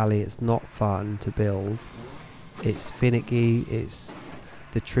Dreamlight Valley, it's not fun to build. It's finicky. It's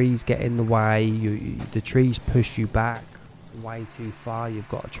the trees get in the way. The trees push you back way too far. You've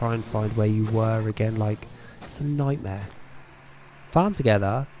got to try and find where you were again. Like, it's a nightmare. Farm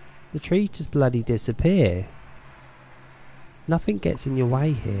Together, the trees just bloody disappear. Nothing gets in your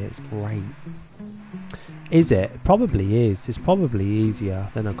way here. It's great. Is it? It probably is. It's probably easier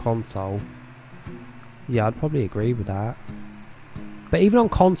than a console. Yeah, I'd probably agree with that. But even on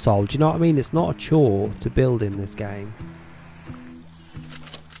console, do you know what I mean? It's not a chore to build in this game.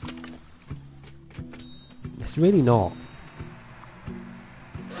 It's really not.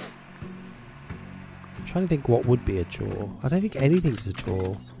 I'm trying to think what would be a chore. I don't think anything's a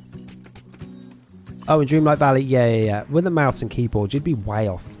chore. Oh, in Dreamlight Valley, yeah. With a mouse and keyboard, you'd be way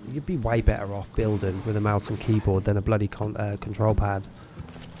off. You'd be way better off building with a mouse and keyboard than a bloody control pad.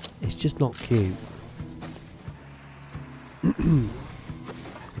 It's just not cute.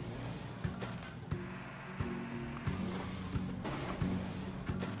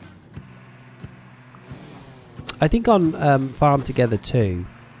 I think on Farm Together 2,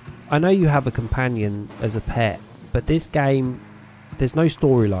 I know you have a companion as a pet, but this game, there's no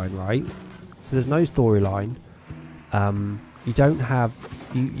storyline, right? So there's no storyline. You don't have...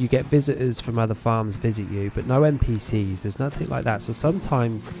 You get visitors from other farms visit you, but no NPCs. There's nothing like that. So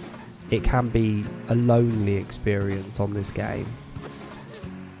sometimes it can be a lonely experience on this game.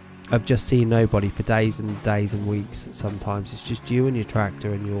 I've just seen nobody for days and days and weeks sometimes. It's just you and your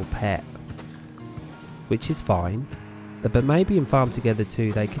tractor and your pet, which is fine. But maybe in Farm Together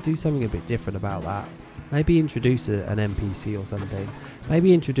 2 they could do something a bit different about that. Maybe introduce an NPC or something.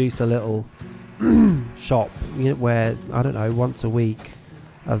 Maybe introduce a little shop, you know, where, I don't know, once a week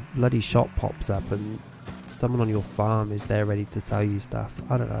a bloody shop pops up and someone on your farm is there ready to sell you stuff.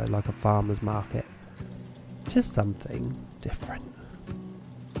 I don't know, like a farmer's market. Just something different.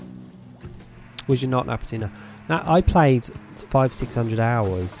 Was you not Napasina? Now, I played 500-600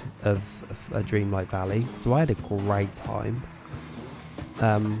 hours of a Dreamlight Valley, so I had a great time.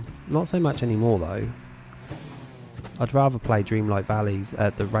 Not so much anymore though. I'd rather play Dreamlight Valleys,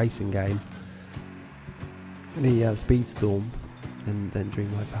 the racing game, the Speedstorm, than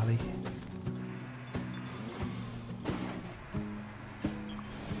Dreamlight Valley.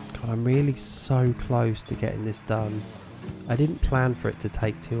 God, I'm really so close to getting this done. I didn't plan for it to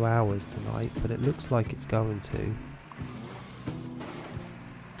take 2 hours tonight, but it looks like it's going to.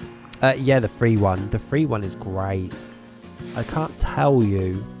 Yeah, the free one. The free one is great. I can't tell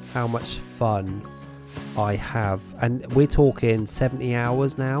you how much fun I have. And we're talking 70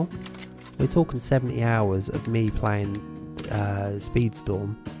 hours now. We're talking 70 hours of me playing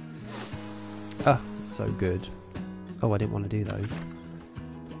Speedstorm. Oh, it's so good. Oh, I didn't want to do those.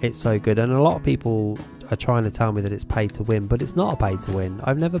 It's so good. And a lot of people are trying to tell me that it's pay to win, but it's not a pay to win.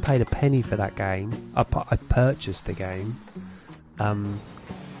 I've never paid a penny for that game. I purchased the game. And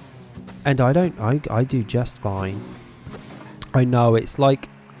I do just fine. I know it's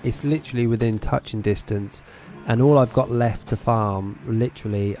literally within touching distance, and all I've got left to farm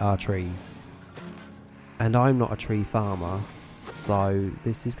literally are trees. And I'm not a tree farmer, so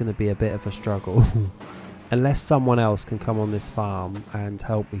this is going to be a bit of a struggle. Unless someone else can come on this farm and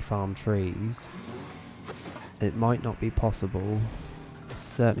help me farm trees, it might not be possible.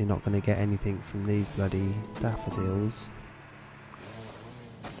 Certainly not going to get anything from these bloody daffodils.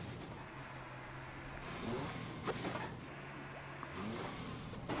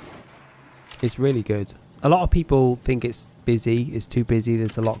 It's really good. A lot of people think it's busy, it's too busy,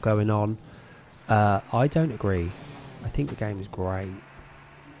 there's a lot going on. I don't agree. I think the game is great.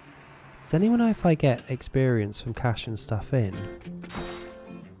 Does anyone know if I get experience from cashing stuff in?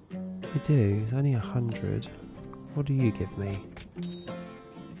 I do. It's only 100. What do you give me?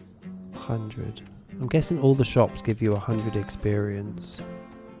 100. I'm guessing all the shops give you 100 experience.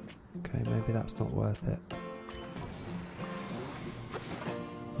 Okay, maybe that's not worth it.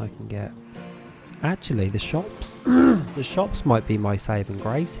 I can get... Actually, the shops... the shops might be my saving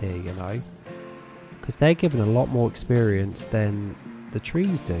grace here, you know. Because they're giving a lot more experience than the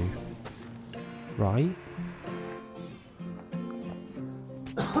trees do. Right?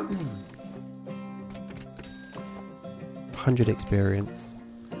 $100 experience.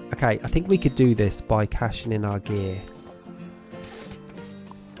 Okay, I think we could do this by cashing in our gear.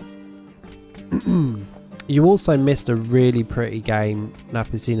 You also missed a really pretty game,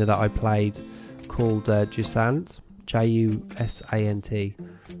 Napasina, that I played called Jusant. Jusant.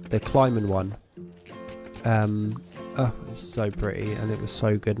 The climbing one. Oh, it was so pretty and it was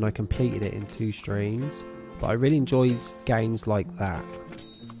so good, and I completed it in 2 streams. But I really enjoy games like that.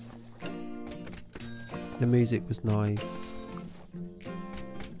 The music was nice.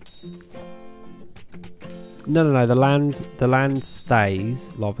 No, the land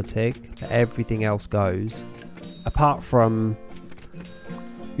stays, Lovatic, but everything else goes. Apart from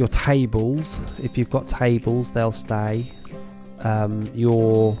your tables. If you've got tables, they'll stay.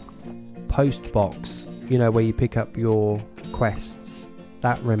 Your post box, you know, where you pick up your quests,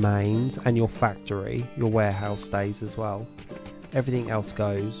 that remains, and your factory, your warehouse stays as well. Everything else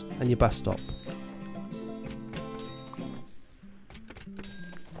goes, and your bus stop.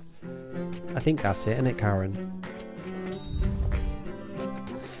 I think that's it, isn't it, Karen?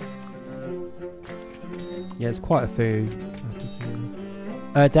 Yeah, it's quite a few.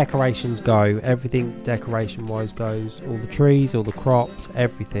 Decorations go. Everything decoration wise goes. All the trees, all the crops,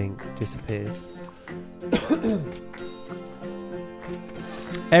 everything disappears.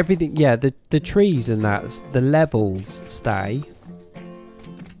 Everything, yeah, the trees and that, the levels stay.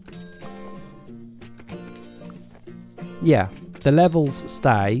 Yeah, the levels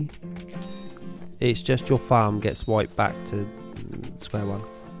stay. It's just your farm gets wiped back to square one.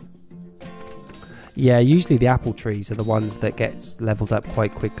 Yeah, usually the apple trees are the ones that gets leveled up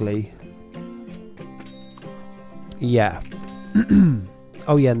quite quickly. Yeah.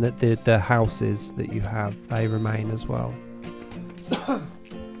 Oh yeah, and the houses that you have, they remain as well.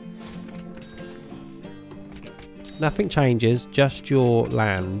 Nothing changes, just your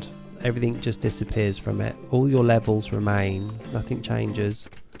land. Everything just disappears from it. All your levels remain. Nothing changes.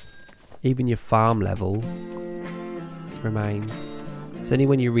 Even your farm level remains. It's only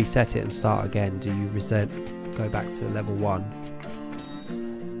when you reset it and start again do you go back to level 1.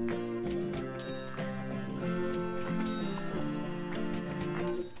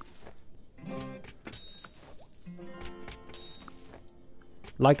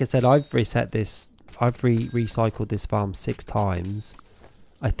 Like I said, I've reset this. I've recycled this farm 6 times,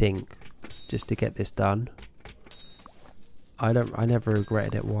 I think, just to get this done. I never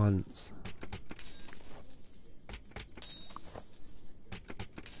regretted it once.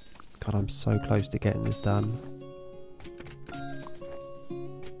 God, I'm so close to getting this done.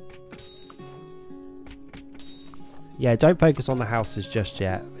 Yeah, don't focus on the houses just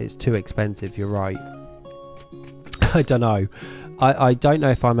yet. It's too expensive, you're right. I don't know. I don't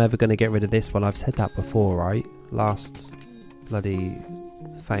know if I'm ever going to get rid of this one. I've said that before, right? Last bloody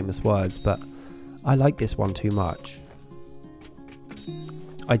famous words, but I like this one too much.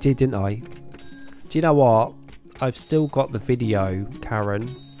 I did, didn't I? Do you know what? I've still got the video, Karen.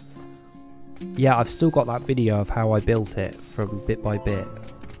 Yeah, I've still got that video of how I built it from bit by bit.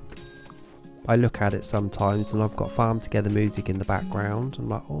 I look at it sometimes and I've got Farm Together music in the background. I'm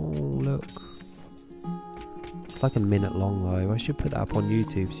like, oh, look. It's like a minute long though. I should put that up on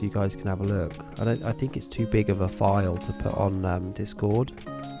YouTube so you guys can have a look. I think it's too big of a file to put on Discord.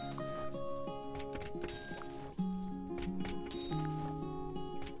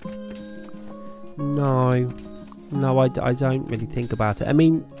 No, I don't really think about it. I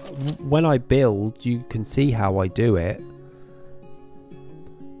mean, when I build, you can see how I do it.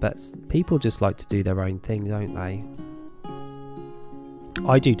 But people just like to do their own thing, don't they?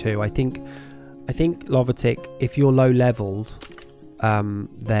 I do too. I think Lovatic, if you're low leveled,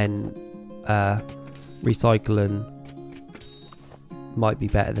 then recycling might be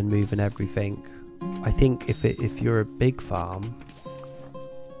better than moving everything. I think if you're a big farm,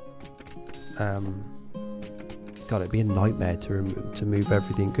 God, it'd be a nightmare to move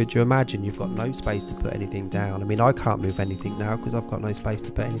everything. Could you imagine? You've got no space to put anything down. I mean, I can't move anything now because I've got no space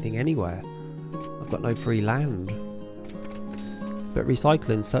to put anything anywhere. I've got no free land. But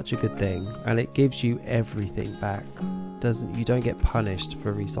recycling's such a good thing, and it gives you everything back. You don't get punished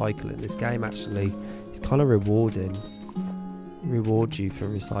for recycling. This game actually is kind of rewarding. Rewards you for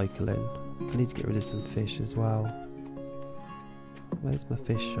recycling. I need to get rid of some fish as well. Where's my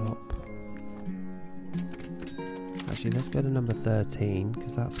fish shop? Actually, let's go to number 13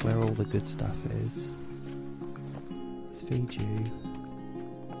 because that's where all the good stuff is. Let's feed you.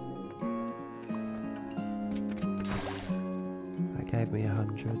 Gave me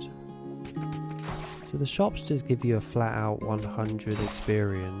 100. So the shops just give you a flat out 100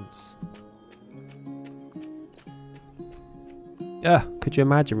 experience. Yeah, could you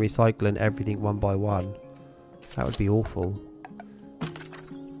imagine recycling everything one by one? That would be awful.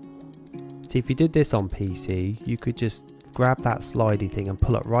 See, if you did this on PC, you could just grab that slidey thing and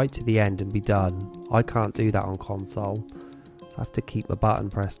pull it right to the end and be done. I can't do that on console. I have to keep the button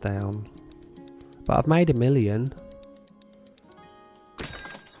pressed down. But I've made 1 million.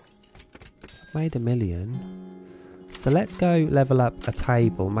 Made 1 million. So let's go level up a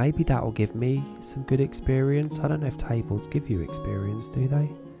table. Maybe that will give me some good experience. I don't know if tables give you experience, do they?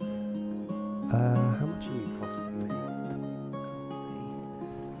 How much are you costing me? Let's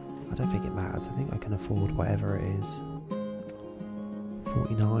see. I don't think it matters. I think I can afford whatever it is.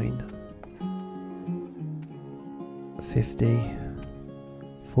 49, 50,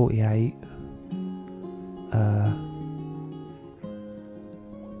 48.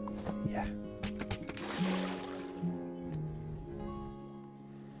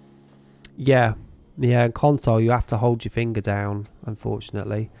 Yeah. Yeah, in console you have to hold your finger down,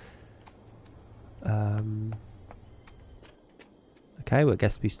 unfortunately. Okay, well I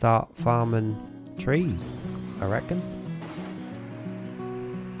guess we start farming trees, I reckon.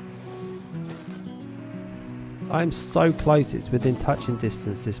 I'm so close, it's within touching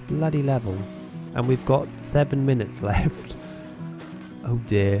distance, this bloody level. And we've got 7 minutes left. Oh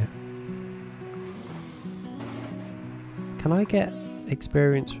dear. Can I get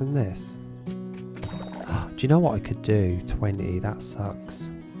experience from this? Do you know what I could do? 20, that sucks.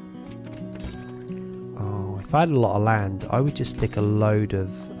 Oh, if I had a lot of land, I would just stick a load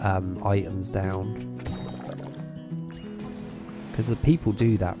of items down. Because the people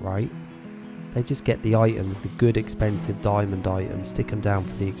do that, right? They just get the items, the good expensive diamond items, stick them down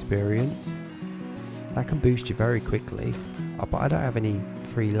for the experience. That can boost you very quickly. Oh, but I don't have any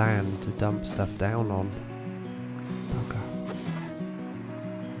free land to dump stuff down on. Okay.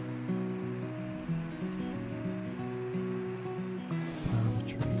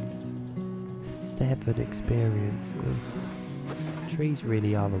 7 experience. Ugh. Trees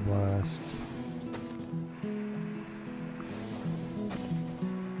really are the worst.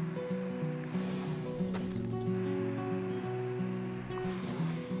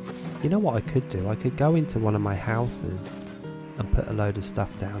 You know what I could do? I could go into one of my houses and put a load of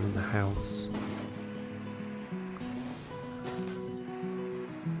stuff down in the house.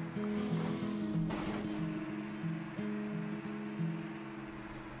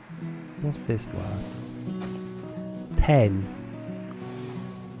 What's this worth? 10.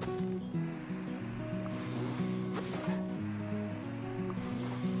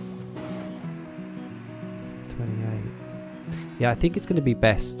 Yeah, I think it's going to be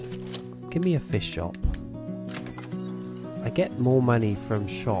best. Give me a fish shop. I get more money from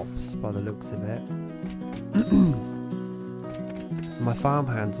shops by the looks of it. My farm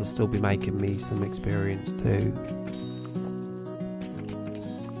hands will still be making me some experience too.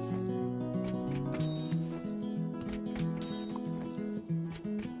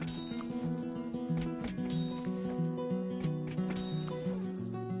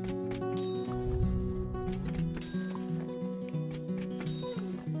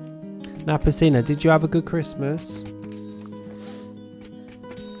 Now, Piscina, did you have a good Christmas?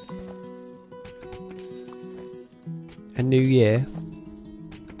 And New Year?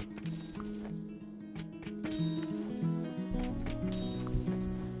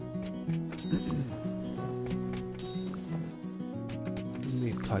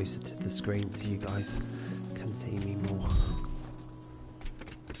 Move closer to the screen so you guys can see me more.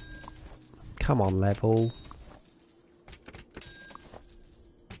 Come on, level.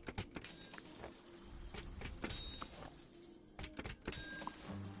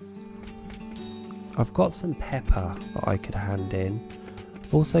 I've got some pepper that I could hand in.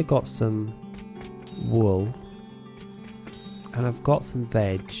 I've also got some wool. And I've got some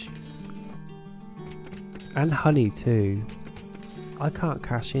veg. And honey too. I can't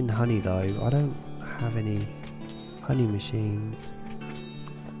cash in honey though. I don't have any honey machines.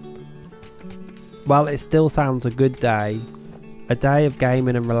 Well, it still sounds a good day. A day of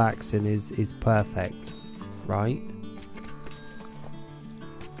gaming and relaxing is perfect, right?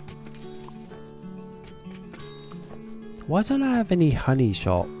 Why don't I have any honey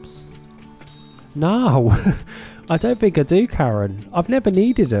shops? No, I don't think I do, Karen. I've never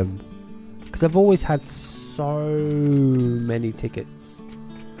needed them because I've always had so many tickets.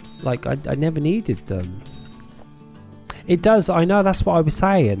 Like, I never needed them. It does, I know, that's what I was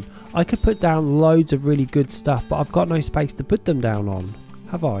saying. I could put down loads of really good stuff, but I've got no space to put them down on,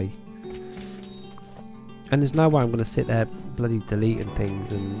 have I? And there's no way I'm going to sit there bloody deleting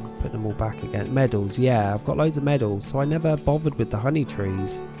things and put them all back again. Medals, yeah, I've got loads of medals, so I never bothered with the honey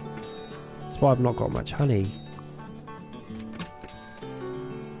trees. That's why I've not got much honey.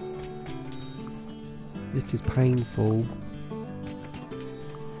 This is painful.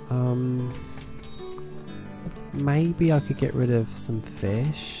 Maybe I could get rid of some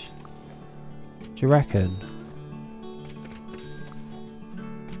fish. Do you reckon?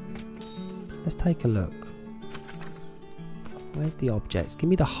 Let's take a look. Where's the objects? Give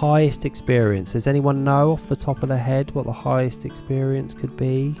me the highest experience. Does anyone know off the top of their head what the highest experience could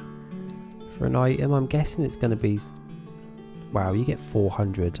be for an item? I'm guessing it's going to be... Wow, you get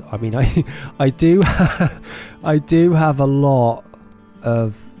 400. I mean, I do have a lot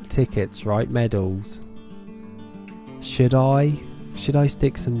of tickets, right? Medals. Should I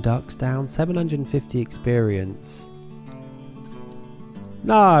stick some ducks down? 750 experience.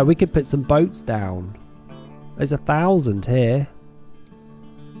 No, we could put some boats down. There's 1,000 here.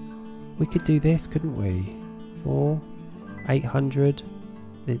 We could do this, couldn't we? 800.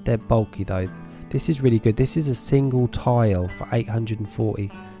 They're bulky though. This is really good. This is a single tile for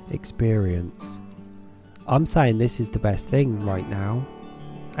 840 experience. I'm saying this is the best thing right now.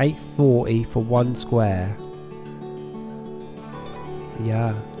 840 for one square.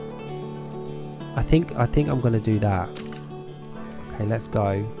 Yeah. I think I'm gonna do that. Okay, let's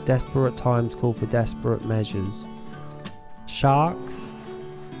go. Desperate times call for desperate measures. Sharks,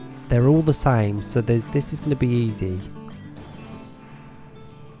 they're all the same, so this is going to be easy.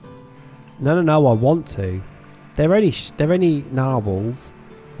 No, I want to. They're only narwhals.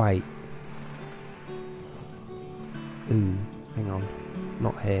 Wait. Ooh, hang on.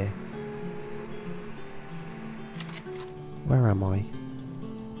 Not here. Where am I?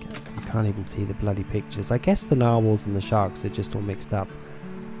 You can't even see the bloody pictures. I guess the narwhals and the sharks are just all mixed up.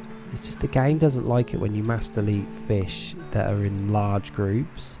 It's just the game doesn't like it when you mass delete fish that are in large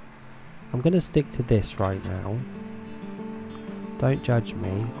groups. I'm going to stick to this right now. Don't judge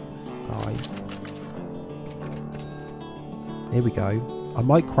me, guys. Here we go. I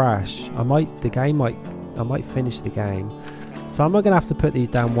might crash. I might finish the game. So I'm not going to have to put these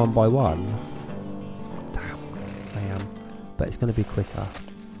down one by one. Damn, I am. But it's going to be quicker.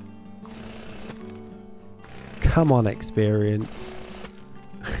 Come on, experience.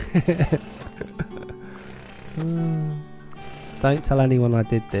 Don't tell anyone I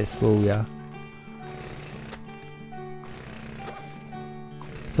did this, will ya?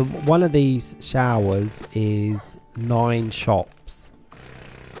 So one of these showers is 9 shops.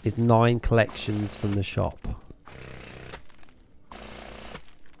 is 9 collections from the shop.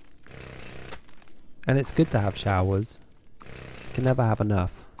 And it's good to have showers. You can never have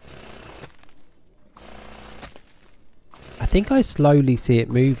enough. I think I slowly see it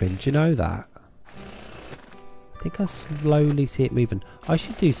moving. Do you know that? I think I slowly see it moving. I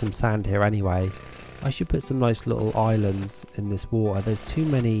should do some sand here anyway. I should put some nice little islands in this water. There's too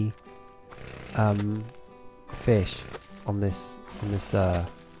many fish on this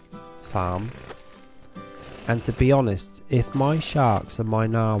farm. And to be honest, if my sharks and my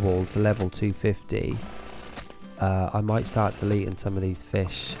narwhals are level 250, I might start deleting some of these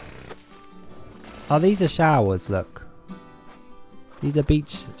fish. Oh, these are showers, look. These are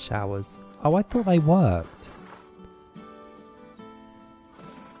beach showers. Oh, I thought they worked.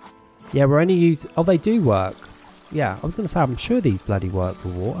 Yeah, we're only using... Oh, they do work. Yeah, I was going to say, I'm sure these bloody work for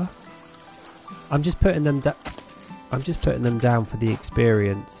water. I'm just putting them down for the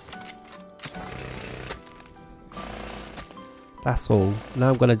experience. That's all. Now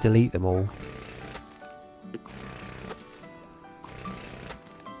I'm going to delete them all.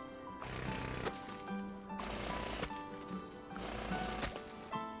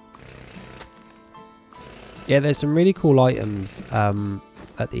 Yeah, there's some really cool items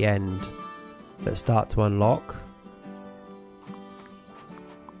at the end that start to unlock.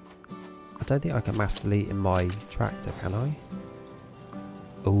 I don't think I can mass delete in my tractor, can I?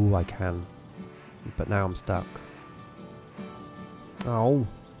 Oh, I can. But now I'm stuck. Oh.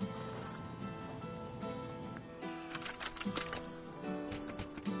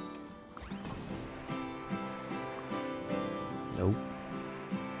 Nope.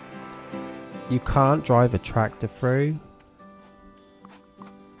 You can't drive a tractor through.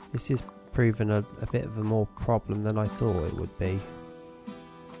 This is proving a bit of a more problem than I thought it would be.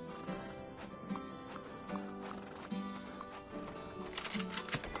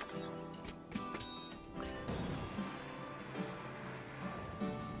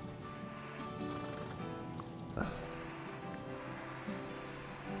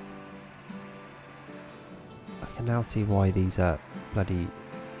 I can now see why these are bloody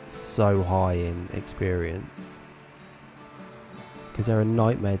so high in experience. Because they're a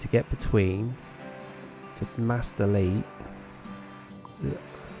nightmare to get between. It's a mass delete. Ugh.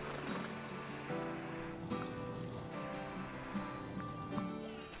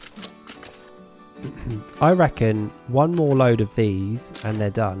 I reckon one more load of these and they're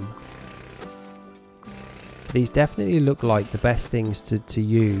done. These definitely look like the best things to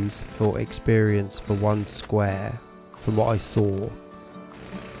use for experience for one square from what I saw.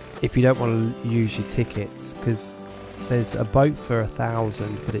 If you don't want to use your tickets, because there's a boat for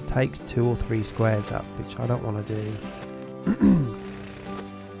 1,000, but it takes 2 or 3 squares up, which I don't want to do.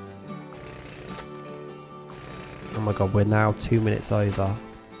 Oh my god, we're now 2 minutes over.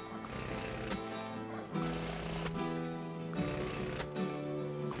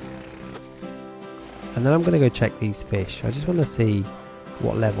 And then I'm going to go check these fish. I just want to see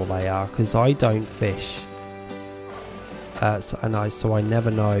what level they are, because I don't fish. So I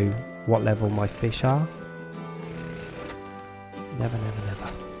never know what level my fish are. Never, never,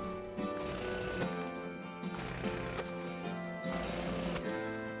 never.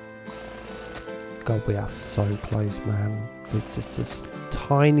 God, we are so close, man. There's just this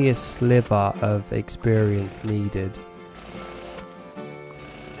tiniest sliver of experience needed.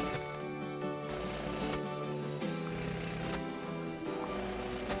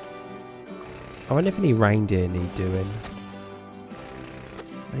 I wonder if any reindeer need doing.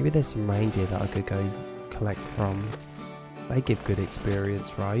 Maybe there's some reindeer that I could go collect from. They give good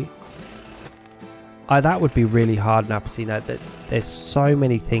experience, right? That would be really hard now, that there's so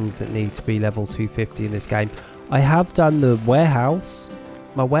many things that need to be level 250 in this game. I have done the warehouse.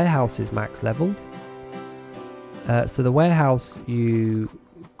 My warehouse is max leveled. So the warehouse, you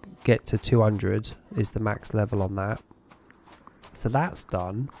get to 200 is the max level on that. So that's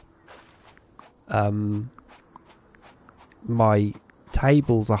done. My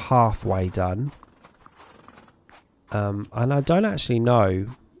tables are halfway done. And I don't actually know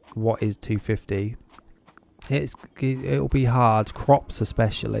what is 250. It'll be hard, crops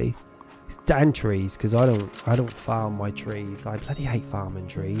especially, and trees, because I don't farm my trees. I bloody hate farming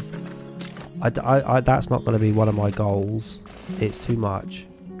trees. That's not going to be one of my goals. It's too much.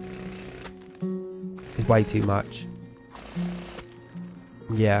 It's way too much.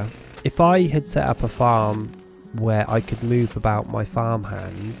 Yeah, if I had set up a farm where I could move about my farm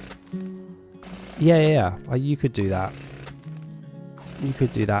hands. Yeah, you could do that. You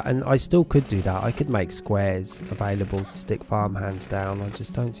could do that, and I still could do that. I could make squares available to stick farm hands down. I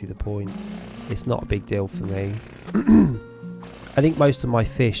just don't see the point. It's not a big deal for me. I think most of my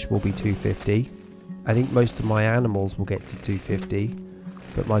fish will be 250. I think most of my animals will get to 250.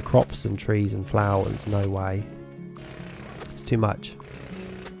 But my crops and trees and flowers, no way. It's too much.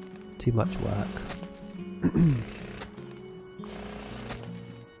 Too much work.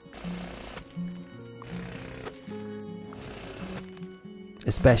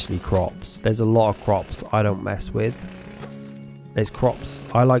 Especially crops. There's a lot of crops I don't mess with. There's crops,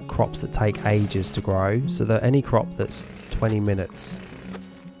 I like crops that take ages to grow, so that any crop that's 20 minutes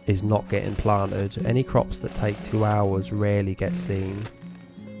is not getting planted. Any crops that take 2 hours rarely get seen.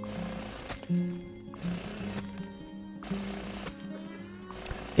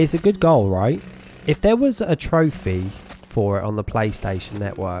 It's a good goal, right? If there was a trophy for it on the PlayStation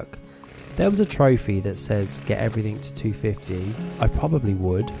Network, if there was a trophy that says get everything to 250, I probably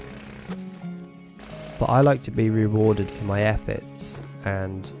would. But I like to be rewarded for my efforts,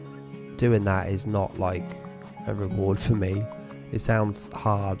 and doing that is not like a reward for me. It sounds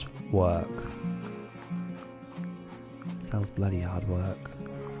hard work. It sounds bloody hard work.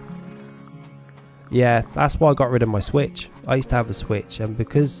 Yeah, that's why I got rid of my Switch. I used to have a Switch, and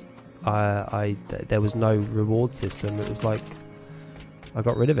because there was no reward system, it was like I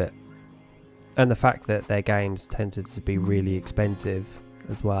got rid of it. And the fact that their games tended to be really expensive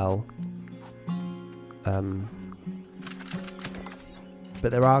as well.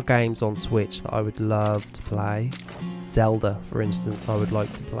 But there are games on Switch that I would love to play. Zelda, for instance, I would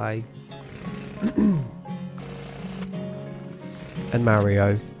like to play. And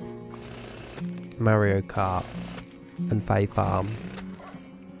Mario Kart and Fae Farm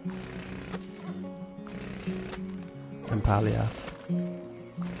and Palia.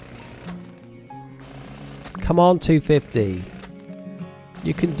 Come on, 250.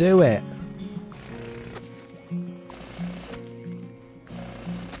 You can do it.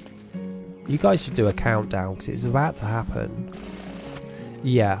 You guys should do a countdown because it's about to happen.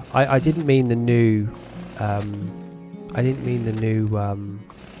 Yeah, I didn't mean the new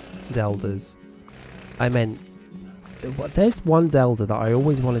Zeldas. I meant there's one Zelda that I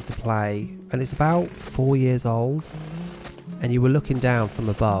always wanted to play, and it's about 4 years old, and you were looking down from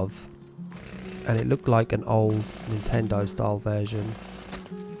above and it looked like an old Nintendo style version.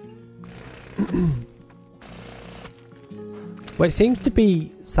 Well, it seems to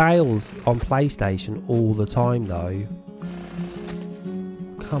be sales on PlayStation all the time though.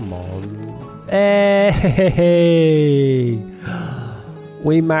 Come on. Hey!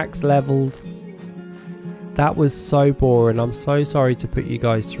 We max leveled. That was so boring. I'm so sorry to put you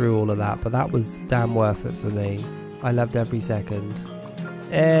guys through all of that, but that was damn worth it for me. I loved every second.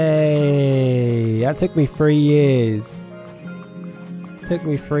 Hey! That took me 3 years. It took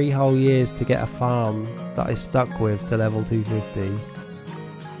me 3 whole years to get a farm that I stuck with to level 250.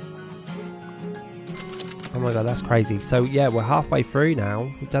 Oh my god, that's crazy. So yeah, we're halfway through now.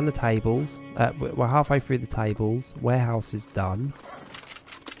 We've done the tables. We're halfway through the tables. Warehouse is done.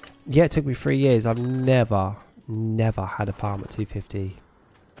 Yeah, it took me 3 years. I've never had a farm at 250.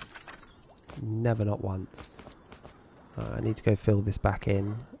 Never, not once. I need to go fill this back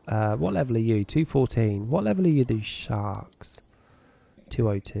in. What level are you? 214. What level are you, these sharks?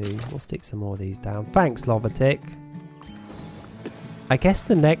 202. We'll stick some more of these down. Thanks, Lovatic. I guess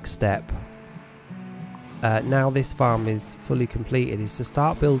the next step, now this farm is fully completed, is to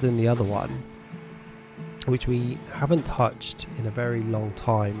start building the other one, which we haven't touched in a very long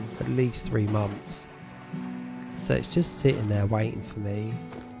time, at least 3 months. So it's just sitting there waiting for me.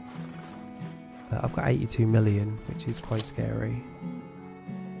 I've got 82 million, which is quite scary.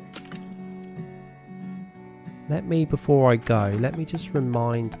 Before I go, let me just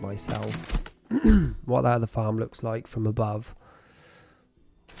remind myself what that other farm looks like from above.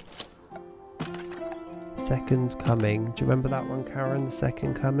 Second Coming. Do you remember that one, Karen? The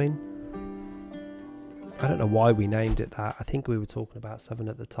Second Coming? I don't know why we named it that. I think we were talking about something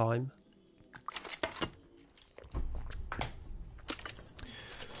at the time.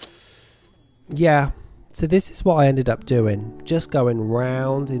 Yeah, so this is what I ended up doing. Just going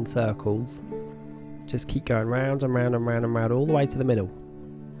round in circles. Just keep going round and round and round and round all the way to the middle.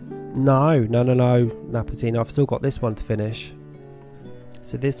 No, Napatino. I've still got this one to finish.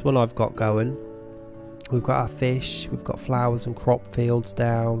 So this one I've got going. We've got our fish. We've got flowers and crop fields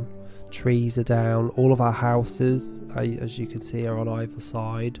down. Trees are down. All of our houses, as you can see, are on either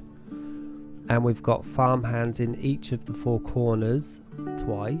side. And we've got farm hands in each of the 4 corners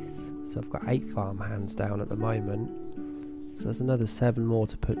twice. So I've got 8 farm hands down at the moment. So there's another 7 more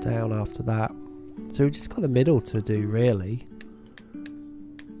to put down after that. So we've just got the middle to do, really.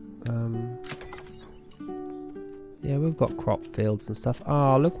 Yeah, we've got crop fields and stuff.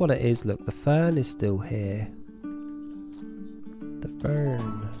 Oh, look what it is. Look, the fern is still here.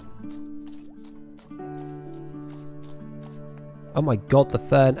 Burn. Oh my god, the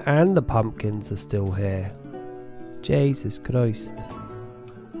fern and the pumpkins are still here. Jesus Christ.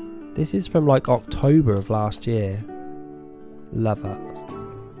 This is from like October of last year. Love it.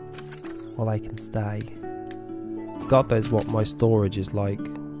 Well, they can stay. God knows what my storage is like.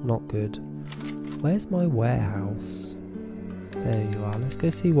 Not good. Where's my warehouse? There you are. Let's go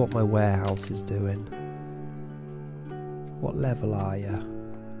see what my warehouse is doing. What level are you?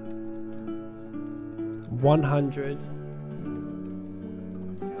 100.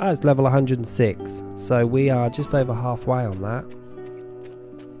 Oh, it's level 106. So we are just over halfway on that.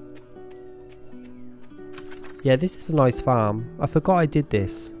 Yeah, this is a nice farm. I forgot I did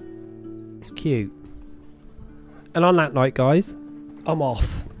this. It's cute. And on that note, guys, I'm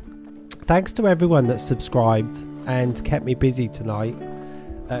off. Thanks to everyone that subscribed and kept me busy tonight.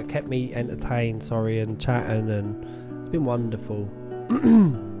 Kept me entertained, and chatting, and it's been wonderful.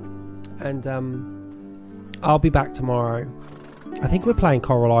 And I'll be back tomorrow. I think we're playing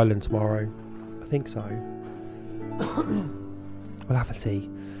Coral Island tomorrow. I think so. We'll have a see.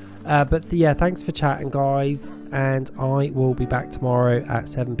 But yeah, thanks for chatting, guys, and I will be back tomorrow at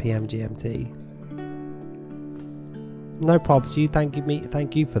 7 PM GMT. No probs.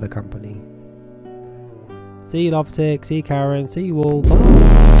 Thank you for the company. See you, Lovetick. See you, Karen. See you all.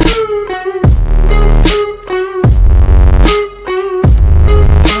 Bye.